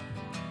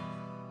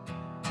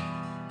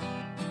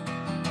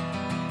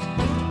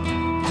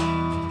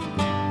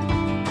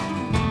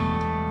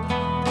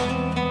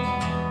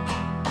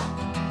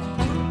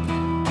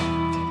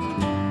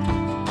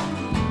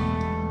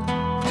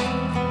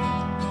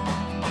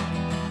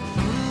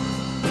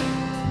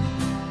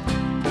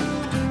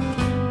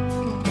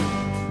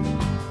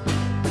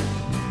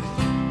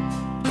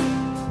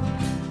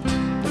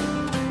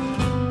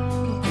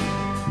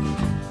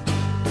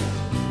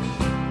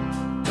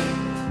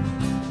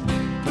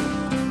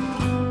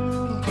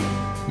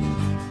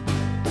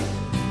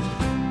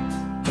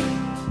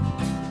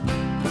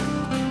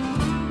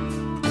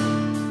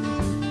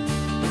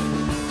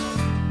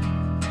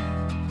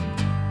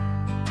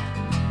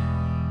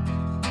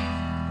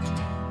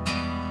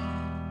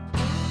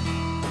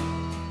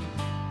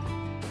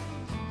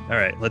 All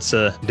right, let's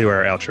do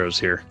our outros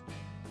here.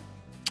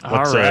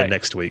 What's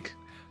next week?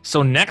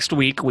 So next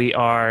week we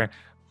are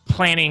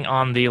planning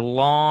on the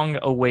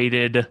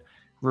long-awaited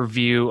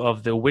review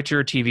of the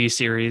Witcher TV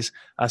series.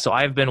 So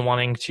I've been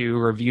wanting to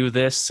review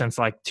this since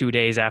like 2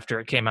 days after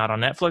it came out on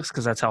Netflix,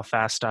 because that's how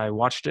fast I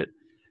watched it.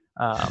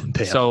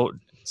 So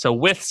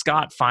with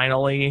Scott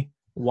finally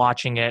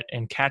watching it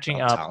and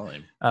catching up,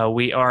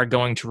 we are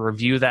going to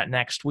review that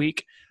next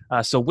week.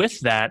 So with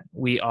that,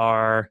 we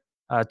are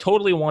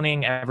totally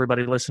wanting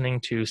everybody listening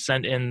to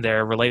send in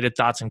their related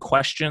thoughts and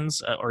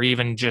questions, or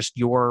even just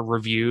your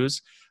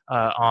reviews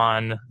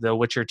on the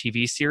Witcher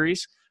TV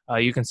series.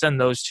 You can send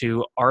those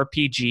to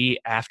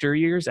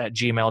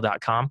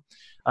rpgafteryears@gmail.com.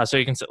 So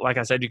you can, like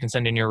I said, you can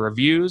send in your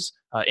reviews,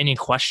 any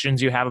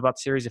questions you have about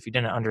the series. If you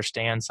didn't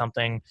understand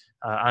something,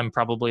 I'm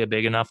probably a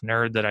big enough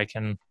nerd that I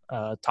can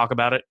talk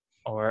about it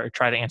or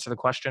try to answer the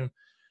question.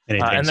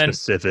 Anything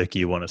specific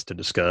you want us to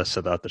discuss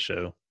about the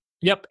show?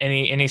 Yep.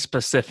 Any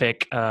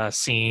specific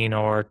scene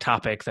or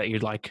topic that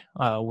you'd like,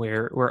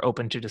 we're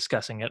open to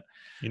discussing it.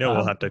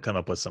 We'll have to come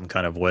up with some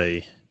kind of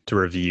way to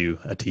review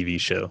a TV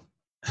show.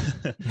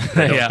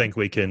 I don't think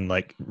we can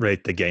like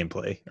rate the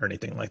gameplay or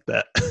anything like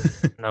that.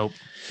 Nope.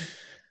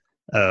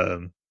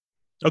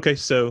 Okay,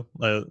 so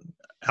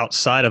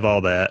outside of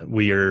all that,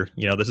 we are,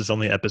 this is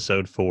only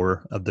episode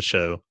 4 of the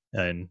show,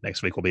 and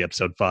next week will be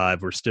episode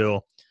 5. We're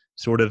still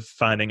sort of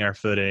finding our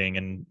footing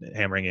and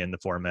hammering in the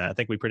format. I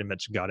think we pretty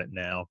much got it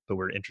now, but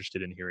we're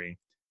interested in hearing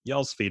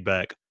y'all's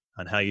feedback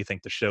on how you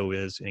think the show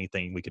is,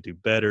 anything we could do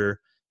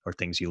better, or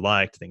things you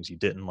liked, things you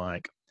didn't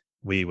like.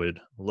 We would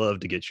love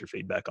to get your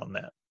feedback on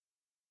that.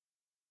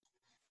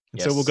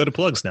 Yes. So we'll go to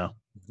plugs now.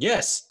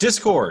 Yes,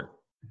 Discord.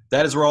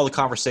 That is where all the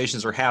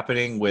conversations are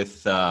happening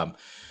with all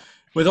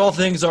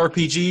things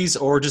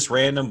RPGs or just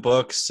random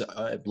books,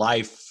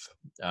 life,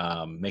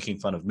 making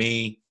fun of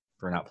me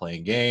for not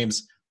playing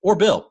games, or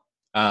Bill.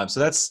 So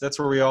that's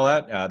where we all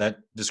at. That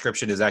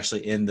description is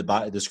actually in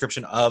the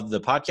description of the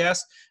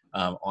podcast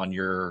on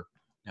your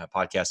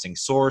podcasting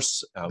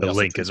source. The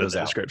link is in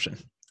the description.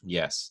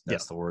 Yes,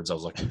 that's the words I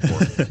was looking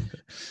for.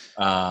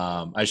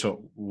 I just went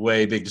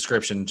way big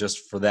description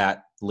just for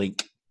that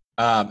link.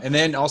 And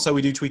then also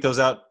we do tweet those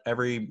out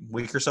every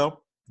week or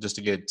so just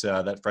to get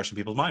that fresh in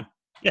people's mind.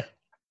 Yeah.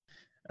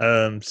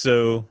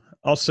 So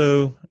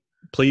also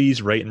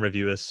please rate and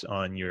review us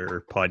on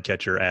your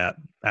podcatcher app,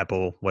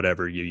 Apple,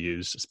 whatever you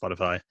use,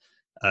 Spotify.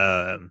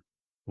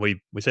 We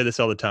say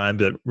this all the time,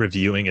 but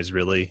reviewing is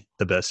really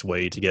the best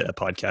way to get a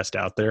podcast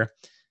out there.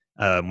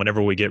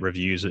 Whenever we get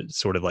reviews, it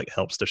sort of like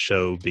helps the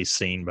show be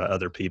seen by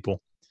other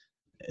people.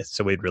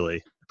 So we'd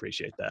really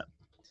appreciate that.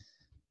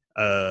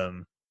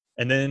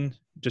 And then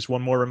just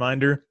one more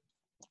reminder,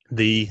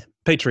 the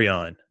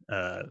Patreon,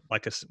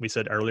 like we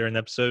said earlier in the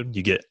episode,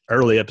 you get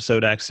early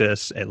episode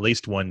access at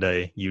least one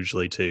day,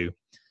 usually 2.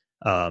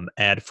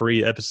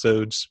 Ad-free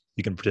episodes.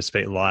 You can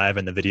participate live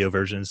in the video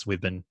versions.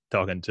 We've been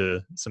talking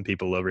to some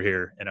people over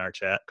here in our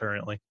chat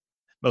currently,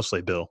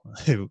 mostly Bill,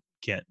 who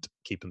can't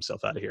keep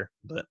himself out of here.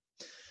 But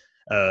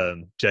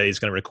Jay's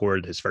going to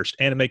record his first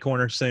Anime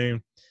Corner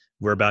soon.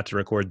 We're about to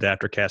record the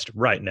Aftercast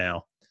right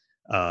now.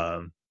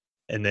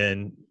 And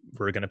then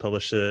we're going to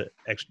publish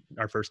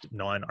our first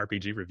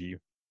non-RPG review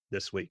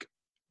this week.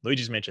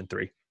 Luigi's Mansion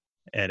 3.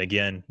 And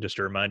again, just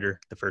a reminder,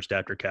 the first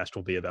Aftercast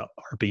will be about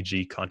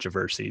RPG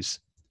controversies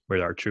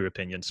where our true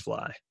opinions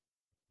fly.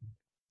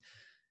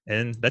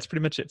 And that's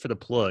pretty much it for the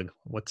plug.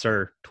 What's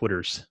our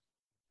Twitters?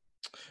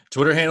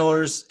 Twitter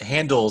handles. You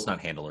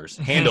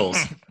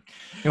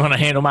want to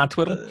handle my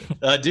Twitter?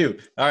 I do.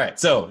 All right.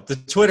 So the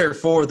Twitter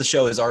for the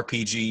show is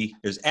RPG.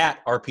 There's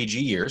at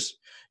RPG Years.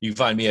 You can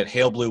find me at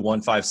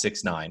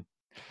HaleBlue1569.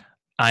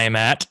 I am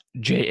at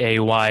JAY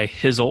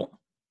Hizzle.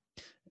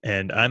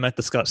 And I'm at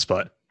the Scott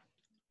Spot.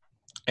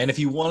 And if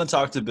you want to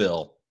talk to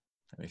Bill,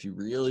 if you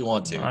really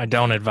want to. I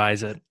don't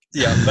advise it.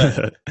 Yeah,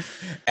 but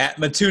at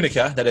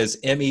Metunica, that is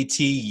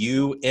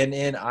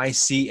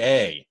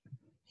METUNNICA.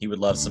 He would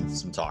love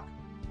some talk.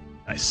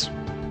 Nice.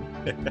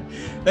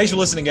 Thanks for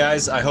listening,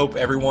 guys. I hope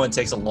everyone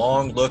takes a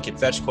long look at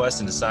Fetch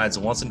Quest and decides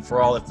once and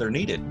for all if they're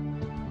needed.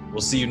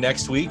 We'll see you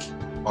next week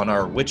on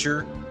our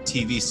Witcher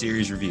TV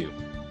series review.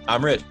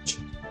 I'm Rich.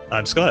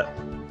 I'm Scott.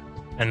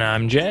 And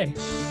I'm Jay.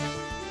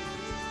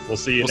 We'll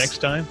see you next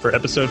time for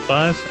episode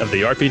 5 of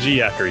the RPG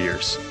After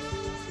Years.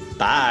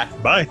 Bye.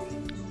 Bye.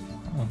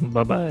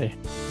 Bye-bye.